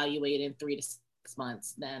reevaluate in 3 to 6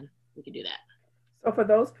 months, then we can do that. So for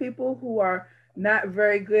those people who are not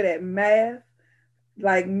very good at math,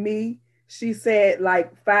 like me, she said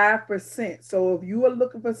like 5%. So if you are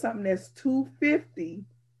looking for something that's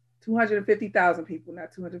 250,000 people,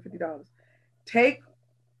 not $250, take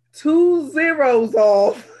 2 zeros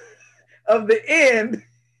off of the end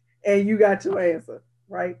and you got your answer,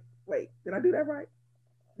 right? Wait, did I do that right?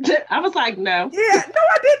 I was like, no. Yeah, no,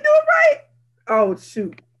 I didn't do it right. Oh,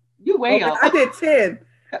 shoot. You way off. I did 10.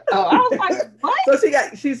 Oh, I was like, what? So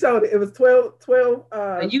she showed it. It was 12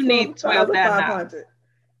 you need 12,500.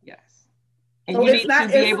 Yes. And so you need to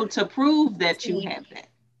be able to prove that you have that.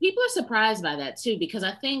 People are surprised by that too, because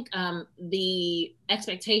I think the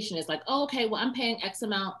expectation is like, oh, okay, well, I'm paying X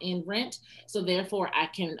amount in rent, so therefore I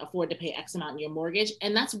can afford to pay X amount in your mortgage.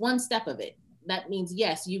 And that's one step of it. That means,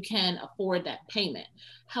 yes, you can afford that payment.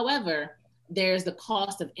 However, there's the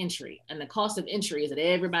cost of entry, and the cost of entry is that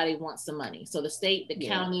everybody wants some money. So the state, the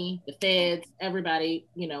county, the feds, everybody,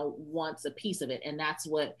 you know, wants a piece of it. And that's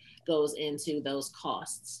what goes into those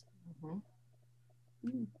costs. Mm-hmm.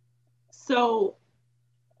 So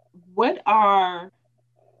what are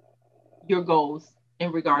your goals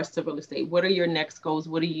in regards to real estate? What are your next goals?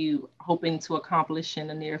 What are you hoping to accomplish in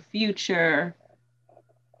the near future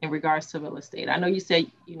in regards to real estate? I know you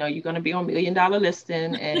said, you know, you're going to be on $1 Million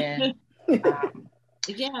Listing, and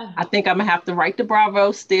yeah, I think I'm gonna have to write to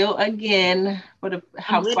Bravo still again for the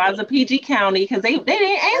Housewives of PG County, because they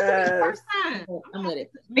didn't answer me the first time. I'm with it.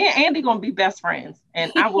 Me and Andy gonna be best friends,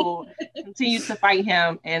 and I will continue to fight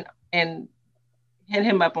him and hit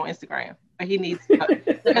him up on Instagram. But he needs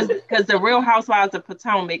because the Real Housewives of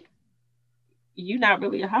Potomac, you're not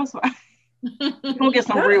really a housewife. You're gonna get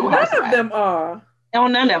some real housewives. None of them are. No,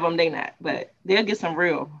 none of them they not, but they'll get some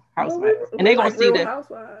real housewives, and they're gonna see the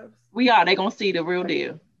housewives. They're gonna see the real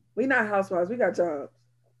deal. We not housewives. We got jobs.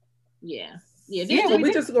 Yeah. So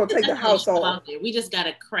we just gonna take the house off. We just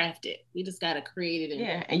gotta craft it. We just gotta create it.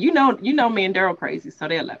 Yeah, and you know me and Daryl crazy, so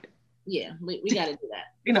they'll love it. Yeah, we gotta do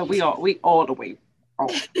that. You know, we all the way.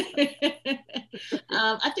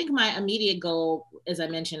 I think my immediate goal, as I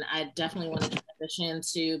mentioned, I definitely want to transition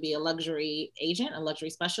to be a luxury agent, a luxury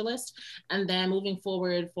specialist. And then moving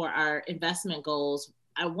forward for our investment goals,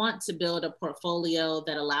 I want to build a portfolio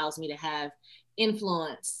that allows me to have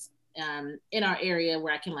influence in our area,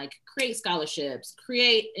 where I can like create scholarships,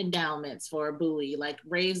 create endowments for Bowie, like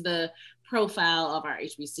raise the profile of our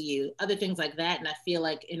HBCU, other things like that. And I feel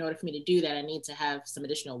like in order for me to do that, I need to have some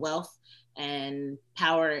additional wealth and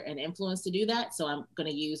power and influence to do that. So I'm going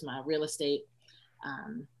to use my real estate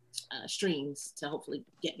streams to hopefully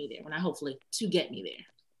get me there. To get me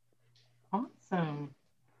there. Awesome.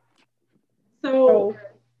 So,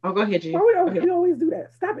 go ahead, G. We always do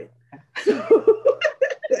that. Stop it.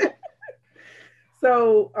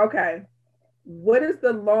 So, okay. What is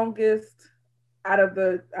the longest out of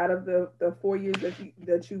the 4 years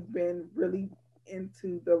that you've been really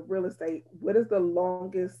into the real estate? What is the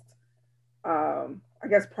longest I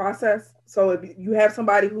guess, process. So if you have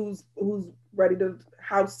somebody who's ready to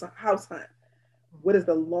house hunt, what is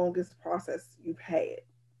the longest process you've had?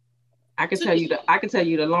 I can tell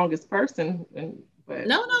you the longest person. But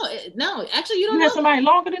no. Actually, you don't you know. had somebody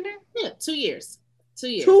longer than that? Yeah, 2 years. 2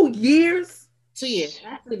 years. 2 years. 2 years.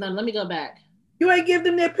 Actually, no, let me go back. You ain't give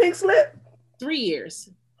them their pink slip. 3 years.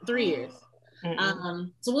 3 years.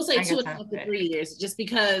 So we'll say 2.5 to 3 years, just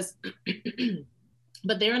because.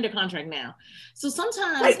 But they're under contract now, so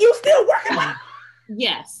sometimes. Wait, you still working on?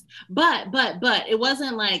 Yes, but it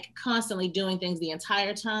wasn't like constantly doing things the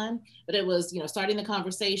entire time, but it was, starting the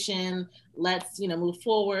conversation. Let's, move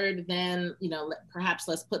forward. Then, perhaps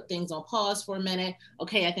let's put things on pause for a minute.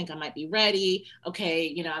 Okay, I think I might be ready.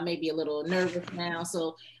 Okay, I may be a little nervous now.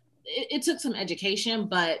 So it took some education,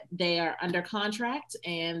 but they are under contract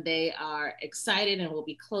and they are excited and will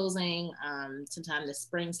be closing sometime this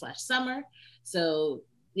spring/summer. So,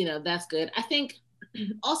 that's good. I think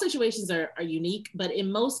all situations are unique, but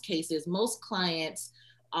in most cases, most clients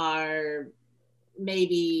are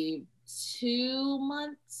maybe 2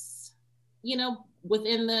 months,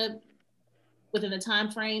 within the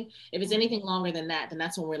time frame. If it's anything longer than that, then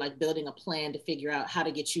that's when we're like building a plan to figure out how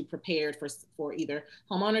to get you prepared for either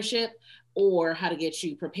home ownership or how to get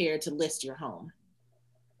you prepared to list your home.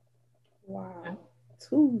 Wow,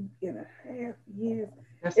 2.5 years.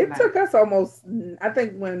 It took us almost, I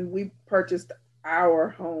think when we purchased our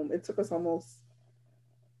home, it took us almost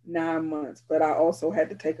 9 months, but I also had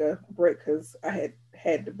to take a break because I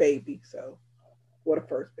had the baby. So, the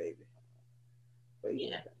first baby. But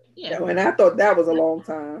yeah. And I thought that was a long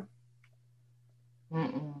time.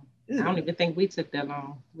 I don't even think we took that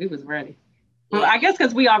long. We was ready. Well, I guess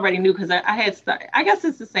because we already knew, because I had started. I guess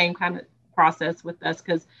it's the same kind of process with us,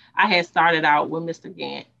 because I had started out with Mr.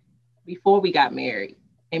 Gant before we got married.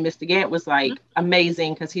 And Mr. Gant was like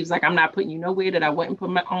amazing, because he was like, I'm not putting you nowhere that I wouldn't put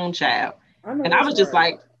my own child. And I was just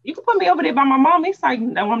like, you can put me over there by my mom. He's like,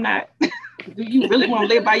 no, I'm not. Do you really want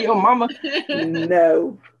to live by your mama?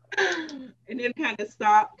 No. And then kind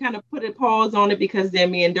of put a pause on it, because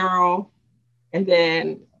then me and Daryl, and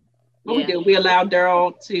then what we did, we allowed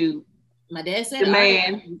Daryl to. My dad said, the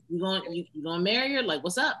man, you gonna marry her? Like,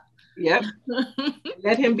 what's up? Yep.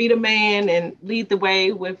 Let him be the man and lead the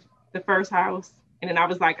way with the first house. And then I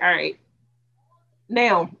was like, all right,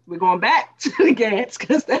 now we're going back to the Gants,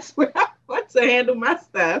 because that's where I want to handle my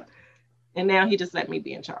stuff. And now he just let me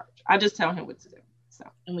be in charge. I just tell him what to do. So.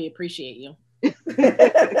 And we appreciate you.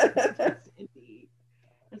 Indeed.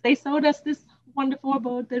 They sold us this wonderful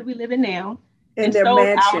abode that we live in now. And sold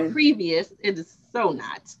our previous, it is so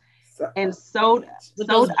not. And sold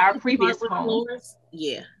our previous home.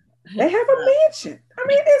 Yeah. They have a mansion. I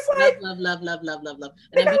mean, it's like love.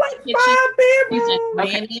 They got like 5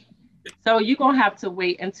 bedrooms. So you're gonna have to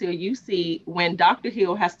wait until you see when Dr.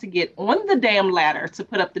 Hill has to get on the damn ladder to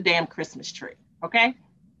put up the damn Christmas tree. Okay.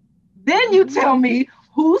 Then you tell me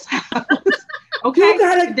whose house. Okay.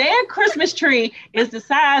 The damn Christmas tree is the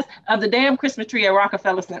size of the damn Christmas tree at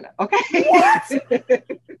Rockefeller Center. Okay. What?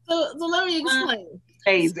 So let me explain.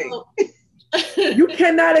 Amazing. You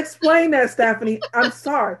cannot explain that, Stephanie. I'm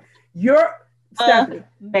sorry. You're Stephanie.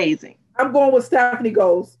 Amazing. I'm going with Stephanie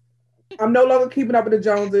Goes. I'm no longer keeping up with the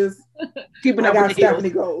Joneses. Keeping up with the Stephanie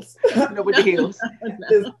Goes. Keeping up with the Hills.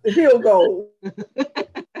 The Hill Goes. Dang,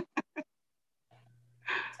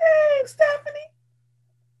 Stephanie.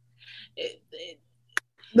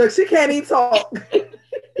 Look, she can't even talk.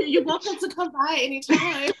 You're welcome to come by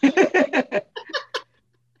anytime.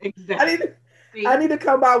 Exactly. I need to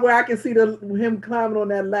come by where I can see him climbing on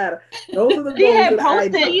that ladder. Those are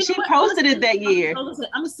the She posted it that year. I'm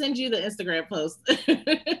gonna send you the Instagram post.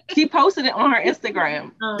 She posted it on her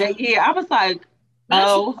Instagram that year. I was like,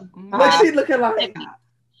 oh my. What's she looking like?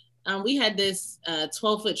 We had this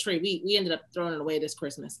 12-foot tree. We ended up throwing it away this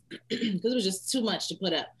Christmas because it was just too much to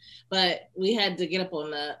put up. But we had to get up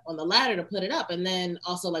on the ladder to put it up, and then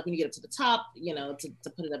also like when you get up to the top, to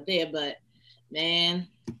put it up there. But man,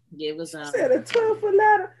 it was. You said a 12-foot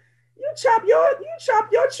ladder. You chop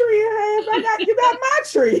your tree in half. You got my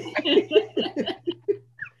tree.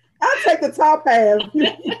 I'll take the top half. You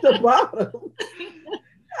get the bottom.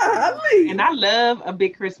 And I love a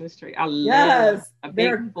big Christmas tree. I love a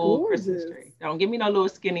big full Christmas tree. Don't give me no little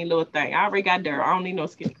skinny little thing. I already got dirt. I don't need no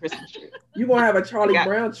skinny Christmas tree. You're gonna have a Charlie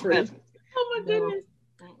Brown tree. Oh my goodness.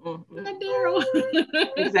 Daryl.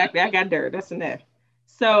 Exactly. I got dirt. That's enough.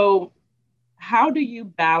 So how do you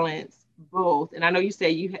balance both? And I know you said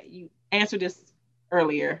you answered this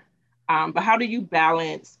earlier, but how do you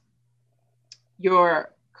balance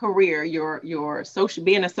your career, your social,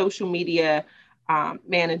 being a social media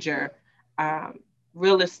manager,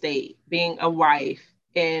 real estate, being a wife.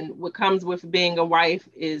 And what comes with being a wife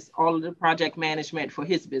is all of the project management for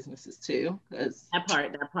his businesses too. Because that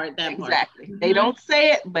part. Exactly. Mm-hmm. They don't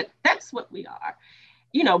say it, but that's what we are.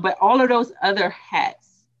 But all of those other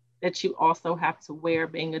hats that you also have to wear,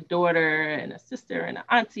 being a daughter and a sister and an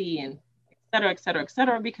auntie and et cetera, et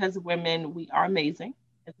cetera, because women, we are amazing,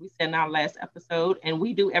 as we said in our last episode, and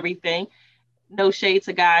we do everything. No shade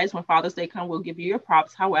to guys. When Father's Day comes, we'll give you your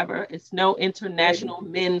props. However, it's no International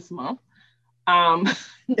Men's Month. So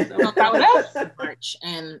March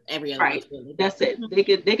and every other month. Really. That's it.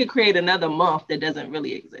 They could create another month that doesn't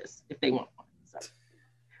really exist if they want one. So.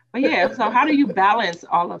 But yeah, so how do you balance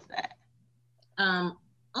all of that?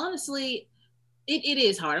 Honestly, it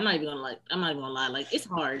is hard. I'm not even gonna lie. Like, it's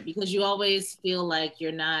hard because you always feel like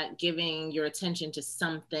you're not giving your attention to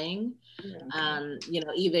something.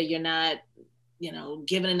 Either you're not,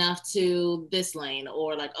 giving enough to this lane,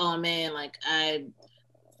 or like, oh man,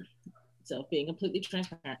 so being completely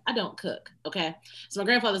transparent, I don't cook. Okay. So my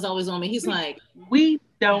grandfather's always on me. He's like, we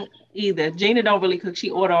don't either. Gina don't really cook. She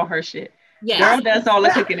order all her shit. Yeah. Girl does all the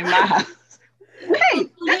cooking in my house. Hey, it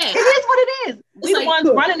is what it is. We the ones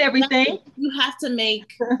running everything. You have to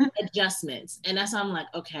make adjustments. And that's how I'm like,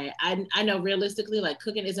 okay, I know realistically, like,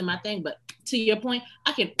 cooking isn't my thing, but to your point,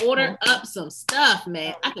 I can order up some stuff,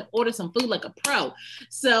 man. I can order some food like a pro.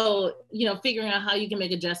 So, figuring out how you can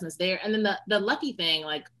make adjustments there. And then the lucky thing,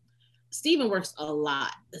 like, Steven works a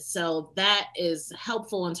lot. So that is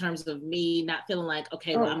helpful in terms of me not feeling like,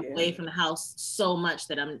 okay, well, I'm away from the house so much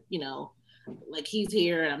that I'm, like, he's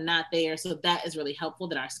here and I'm not there. So that is really helpful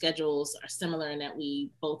that our schedules are similar and that we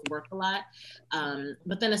both work a lot.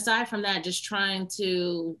 But then aside from that, just trying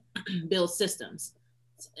to build systems.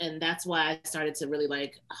 And that's why I started to really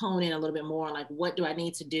like hone in a little bit more on like, what do I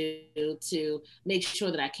need to do to make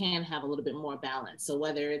sure that I can have a little bit more balance? So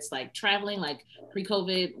whether it's like traveling, like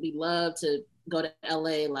pre-COVID, we love to go to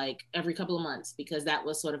LA like every couple of months because that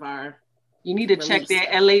was sort of our You need to check their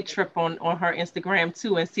LA trip on her Instagram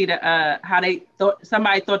too and see the how they thought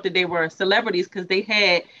somebody thought that they were celebrities because they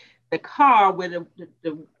had the car where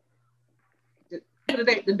the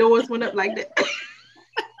doors went up like that.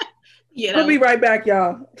 We'll be right back,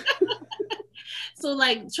 y'all. So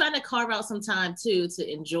like trying to carve out some time too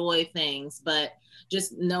to enjoy things, but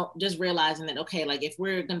just realizing that, okay, like if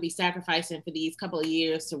we're going to be sacrificing for these couple of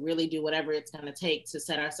years to really do whatever it's going to take to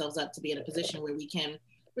set ourselves up to be in a position where we can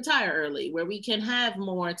retire early, where we can have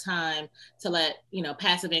more time to let,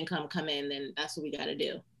 passive income come in, then that's what we got to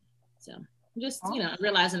do. So just,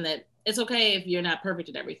 realizing that it's okay if you're not perfect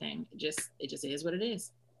at everything. It just is what it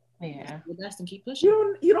is. Yeah. Do your best and keep pushing.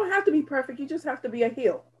 You don't have to be perfect. You just have to be a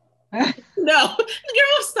heel. No,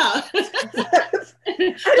 girl, stop.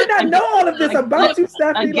 I did not know all of this about you,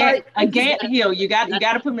 Stephanie. A Gantt heel. You got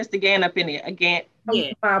to put Mr. Gantt up in there. A Gantt.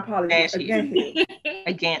 Yeah. My apologies. A Gantt heel.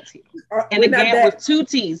 A Gantt heel. And a Gantt with 2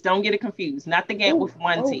 T's. Don't get it confused. Not the Gantt with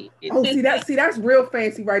 1 T. See that's real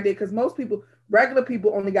fancy right there. Because most people, regular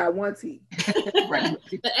people, only got 1 T. Right.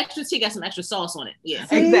 The extra T got some extra sauce on it. Yeah.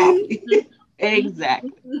 See?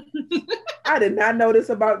 Exactly. I did not know this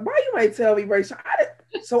about. Why you might tell me, Rachel?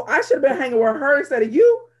 So I should have been hanging with her instead of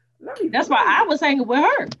you. That's why I was hanging with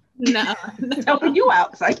her. No. Helping you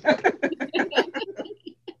out.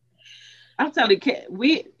 I'm telling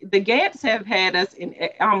you, the Gantts have had us in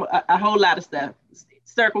a whole lot of stuff.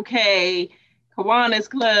 Circle K, Kiwanis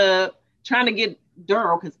Club, trying to get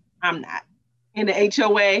Daryl because I'm not in the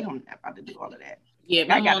HOA. I'm not about to do all of that. Yeah,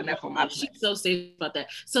 I got enough on my plate. She's so safe about that.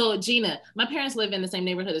 So Gina, my parents live in the same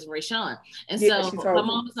neighborhood as Rayshawn, and so my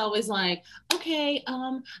mom was always like, "Okay,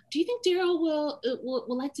 do you think Daryl will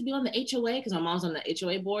like to be on the HOA?" Because my mom's on the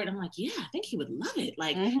HOA board. I'm like, "Yeah, I think he would love it."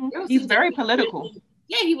 Like, he's very political.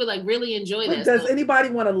 He would like really enjoy that. Does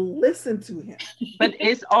anybody want to listen to him? But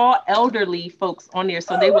it's all elderly folks on there,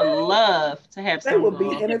 so they would love to have. They would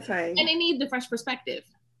be entertained, and they need the fresh perspective.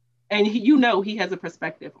 And he has a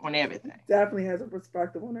perspective on everything. He definitely has a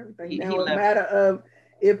perspective on everything. Now, a matter of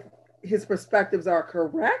if his perspectives are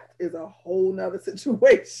correct is a whole nother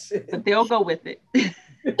situation. But they'll go with it.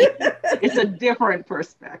 It's a different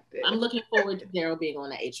perspective. I'm looking forward to Daryl being on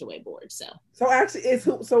the HOA board. So actually,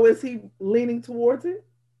 is he leaning towards it?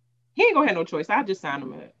 He ain't gonna have no choice. I just signed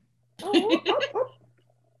him up. Oh.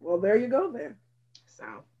 Well, there you go then. So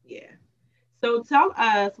yeah. So tell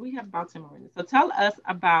us, we have about 10 more minutes. So tell us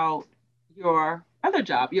about your other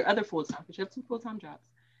job, your other full-time, because you have 2 full-time jobs.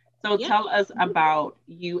 So tell us about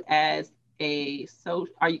you as is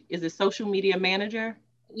it social media manager?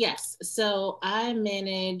 Yes. So I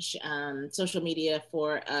manage social media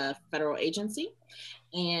for a federal agency.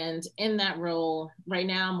 And in that role, right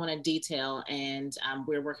now I'm on a detail, and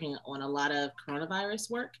we're working on a lot of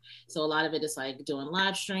coronavirus work. So a lot of it is like doing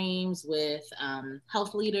live streams with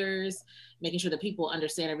health leaders, making sure that people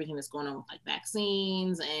understand everything that's going on with like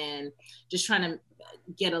vaccines, and just trying to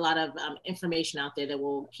get a lot of information out there that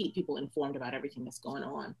will keep people informed about everything that's going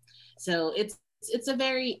on. So it's a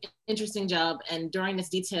very interesting job. And during this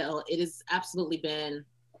detail, it has absolutely been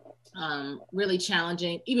really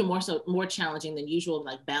challenging, even more challenging than usual,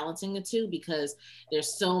 like balancing the two, because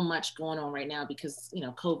there's so much going on right now because,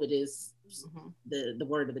 COVID is the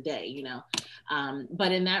word of the day,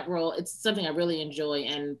 but in that role, it's something I really enjoy.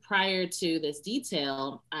 And prior to this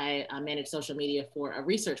detail, I managed social media for a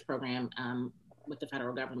research program with the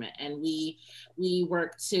federal government. And we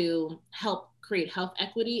work to help create health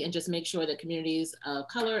equity and just make sure that communities of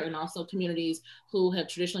color and also communities who have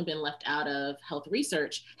traditionally been left out of health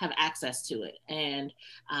research have access to it. And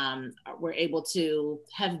we're able to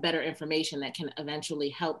have better information that can eventually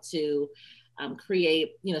help to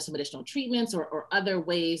create, some additional treatments or other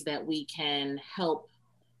ways that we can help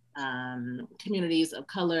communities of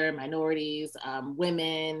color, minorities,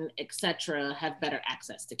 women, etc., have better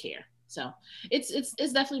access to care. So it's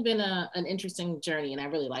definitely been an interesting journey, and I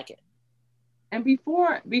really like it. And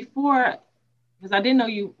before, because I didn't know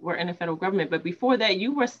you were in the federal government, but before that,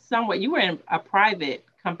 you were in a private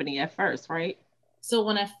company at first, right? So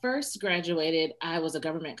when I first graduated, I was a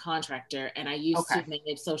government contractor, and I used to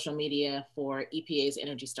manage social media for EPA's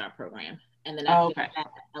Energy Star program. And then after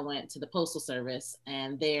that, I went to the Postal Service,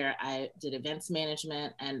 and there I did events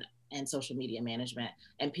management and social media management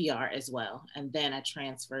and PR as well. And then I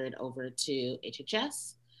transferred over to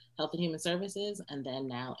HHS, Health and Human Services, and then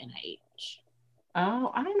now NIH.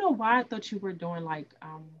 Oh, I don't know why I thought you were doing like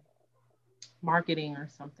marketing or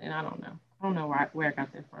something. I don't know where I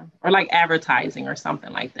got that from, or like advertising or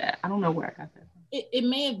something like that. I don't know where I got that from. It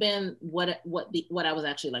may have been what I was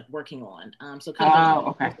actually like working on. So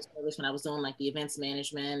when I was doing like the events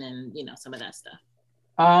management and some of that stuff.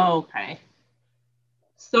 Oh, okay.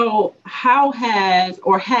 So how has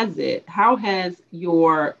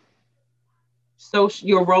your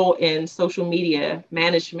role in social media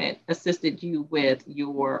management assisted you with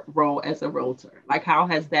your role as a realtor? Like, how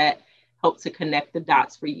has that helped to connect the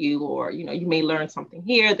dots for you? Or, you may learn something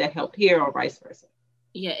here that helped here, or vice versa.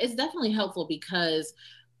 Yeah, it's definitely helpful, because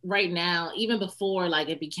right now, even before like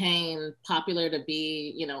it became popular to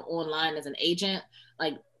be, online as an agent,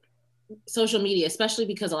 like social media, especially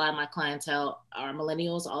because a lot of my clientele are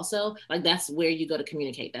millennials also, like that's where you go to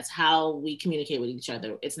communicate. That's how we communicate with each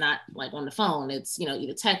other. It's not like on the phone, it's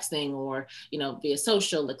either texting or via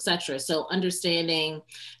social, etc. So understanding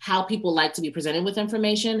how people like to be presented with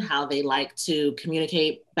information, how they like to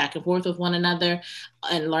communicate back and forth with one another,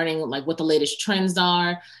 and learning like what the latest trends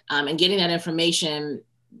are, and getting that information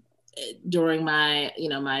during my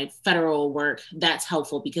my federal work, that's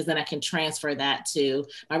helpful, because then I can transfer that to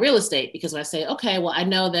my real estate. Because when I say, okay, well, I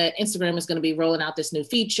know that Instagram is going to be rolling out this new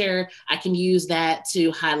feature, I can use that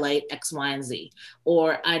to highlight X, Y, and Z.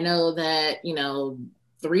 Or I know that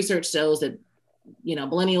the research shows that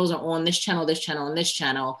millennials are on this channel, and this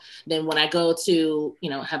channel. Then when I go to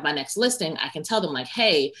have my next listing, I can tell them like,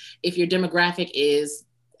 hey, if your demographic is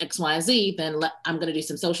X, Y, and Z, then I'm going to do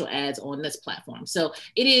some social ads on this platform. So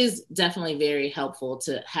it is definitely very helpful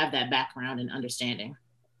to have that background and understanding.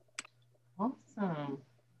 Awesome.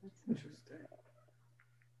 That's interesting.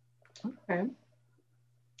 Okay.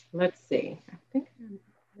 Let's see. I think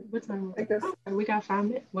what time? We got 5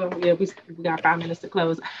 minutes. Well, yeah, we got 5 minutes to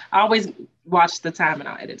close. I always watch the time, and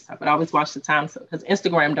I'll edit stuff, but I always watch the time, so because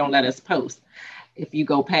Instagram don't let us post if you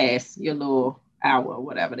go past your little hour or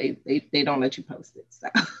whatever, they don't let you post it. So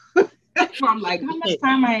I'm like, how much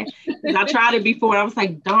time I tried it before, I was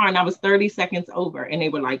like, darn, I was 30 seconds over, and they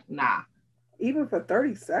were like, nah. Even for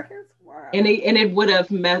 30 seconds? Wow. And it would have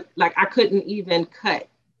like I couldn't even cut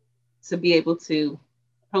to be able to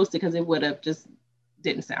post it, because it would have just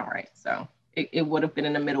didn't sound right. So it would have been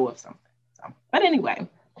in the middle of something. So, but anyway,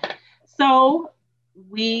 so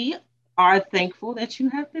we are thankful that you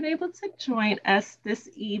have been able to join us this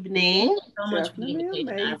evening. So much for the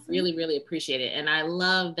invitation. I really, really appreciate it. And I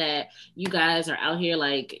love that you guys are out here,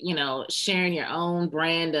 like, sharing your own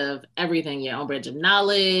brand of everything, your own brand of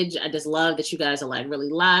knowledge. I just love that you guys are like really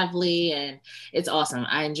lively, and it's awesome.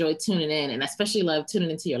 I enjoy tuning in, and I especially love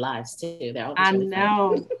tuning into your lives too. I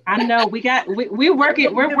know. We're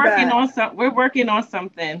working on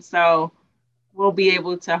something. So we'll be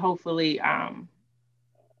able to hopefully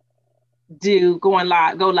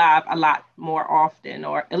go live a lot more often,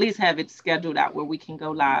 or at least have it scheduled out where we can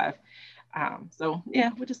go live. So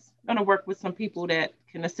yeah, we're just going to work with some people that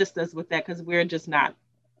can assist us with that, because we're just not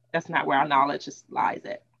that's not where our knowledge lies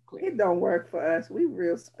at. It don't work for us. We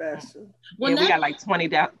real special. Well, we got like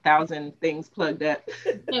 20,000 things plugged up,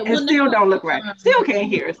 and still don't look right. Still can't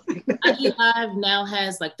hear us. IG Live now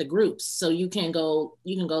has like the groups, so you can go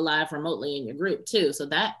live remotely in your group too. So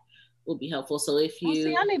that will be helpful. So if you,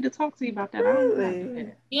 see, I need to talk to you about that.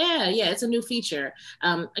 Really? Yeah, it's a new feature.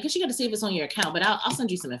 I guess you got to see if it's on your account, but I'll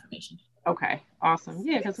send you some information. Okay, awesome.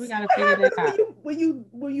 Yeah, because we got to figure that out. When you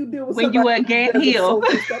deal with when you again heal.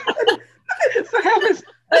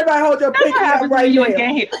 Everybody hold your pinky out right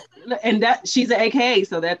now. And that she's an AKA,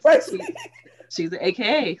 so that's right. She's an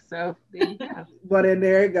AKA. So there you go. But then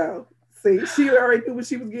there you go. See, she already knew what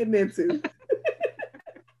she was getting into.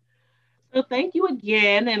 So thank you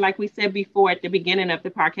again. And like we said before at the beginning of the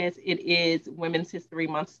podcast, it is Women's History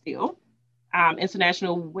Month still.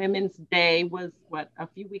 International Women's Day was a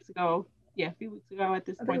few weeks ago? Yeah, a few weeks ago at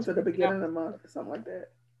this point. I think it was at the beginning of the month, something like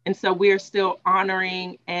that. And so we're still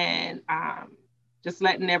honoring and just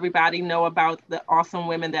letting everybody know about the awesome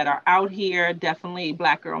women that are out here. Definitely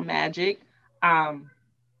Black Girl Magic.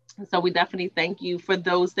 So we definitely thank you. For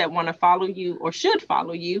those that want to follow you or should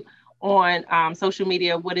follow you on social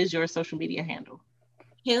media, what is your social media handle?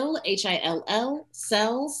 Hill, Hill,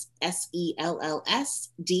 Sells, SELLS,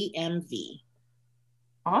 DMV.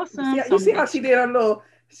 Awesome. You see how she did a little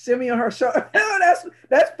shimmy on her shoulder?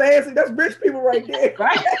 That's fancy. That's rich people right there.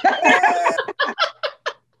 Right.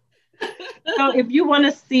 So if you want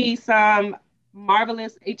to see some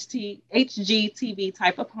marvelous HGTV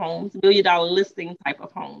type of homes, $1 million listing type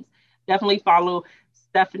of homes, definitely follow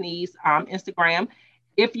Stephanie's Instagram.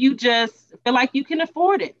 If you just feel like you can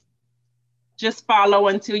afford it, just follow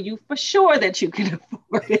until you for sure that you can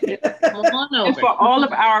afford it. And for all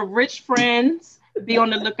of our rich friends, be on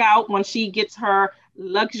the lookout. When she gets her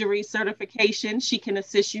luxury certification, she can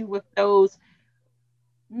assist you with those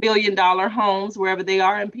 $1 million homes wherever they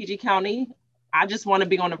are in PG County. I just want to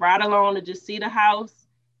be on the ride along to just see the house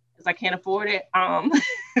because I can't afford it.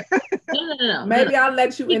 No. Maybe I'll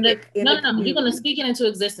let you in the. No. You're going to speak it into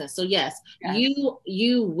existence. So yes.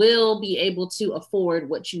 You will be able to afford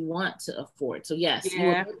what you want to afford. So yes, you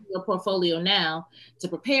will build your portfolio now to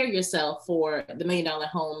prepare yourself for the $1 million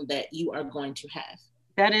home that you are going to have.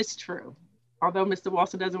 That is true. Although Mr.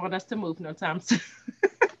 Walter doesn't want us to move no time soon.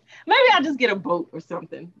 Maybe I'll just get a boat or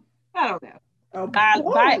something. I don't know.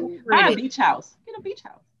 Buy a beach house. Get a beach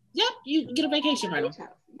house. Yep, you get a vacation rental.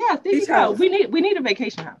 Yeah, there you go. We need a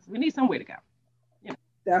vacation house. We need somewhere to go. Yeah.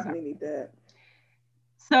 Definitely need that.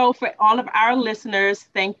 So for all of our listeners,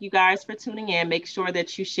 thank you guys for tuning in. Make sure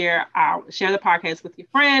that you share the podcast with your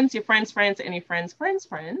friends, and your friends'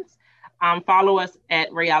 friends. Follow us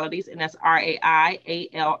at Realities, and that's RAIALITIES.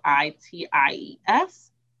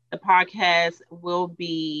 The podcast will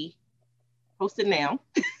be posted now.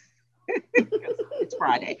 It's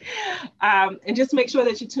Friday. And just make sure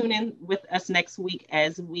that you tune in with us next week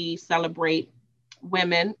as we celebrate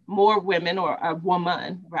more women, or a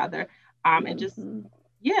woman rather. And just,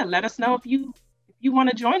 let us know if you want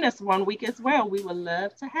to join us one week as well. We would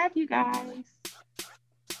love to have you guys.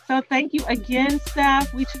 So thank you again,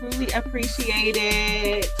 Steph. We truly appreciate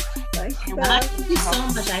it. Thank you so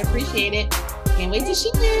much. I appreciate it. Can't wait to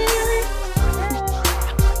share.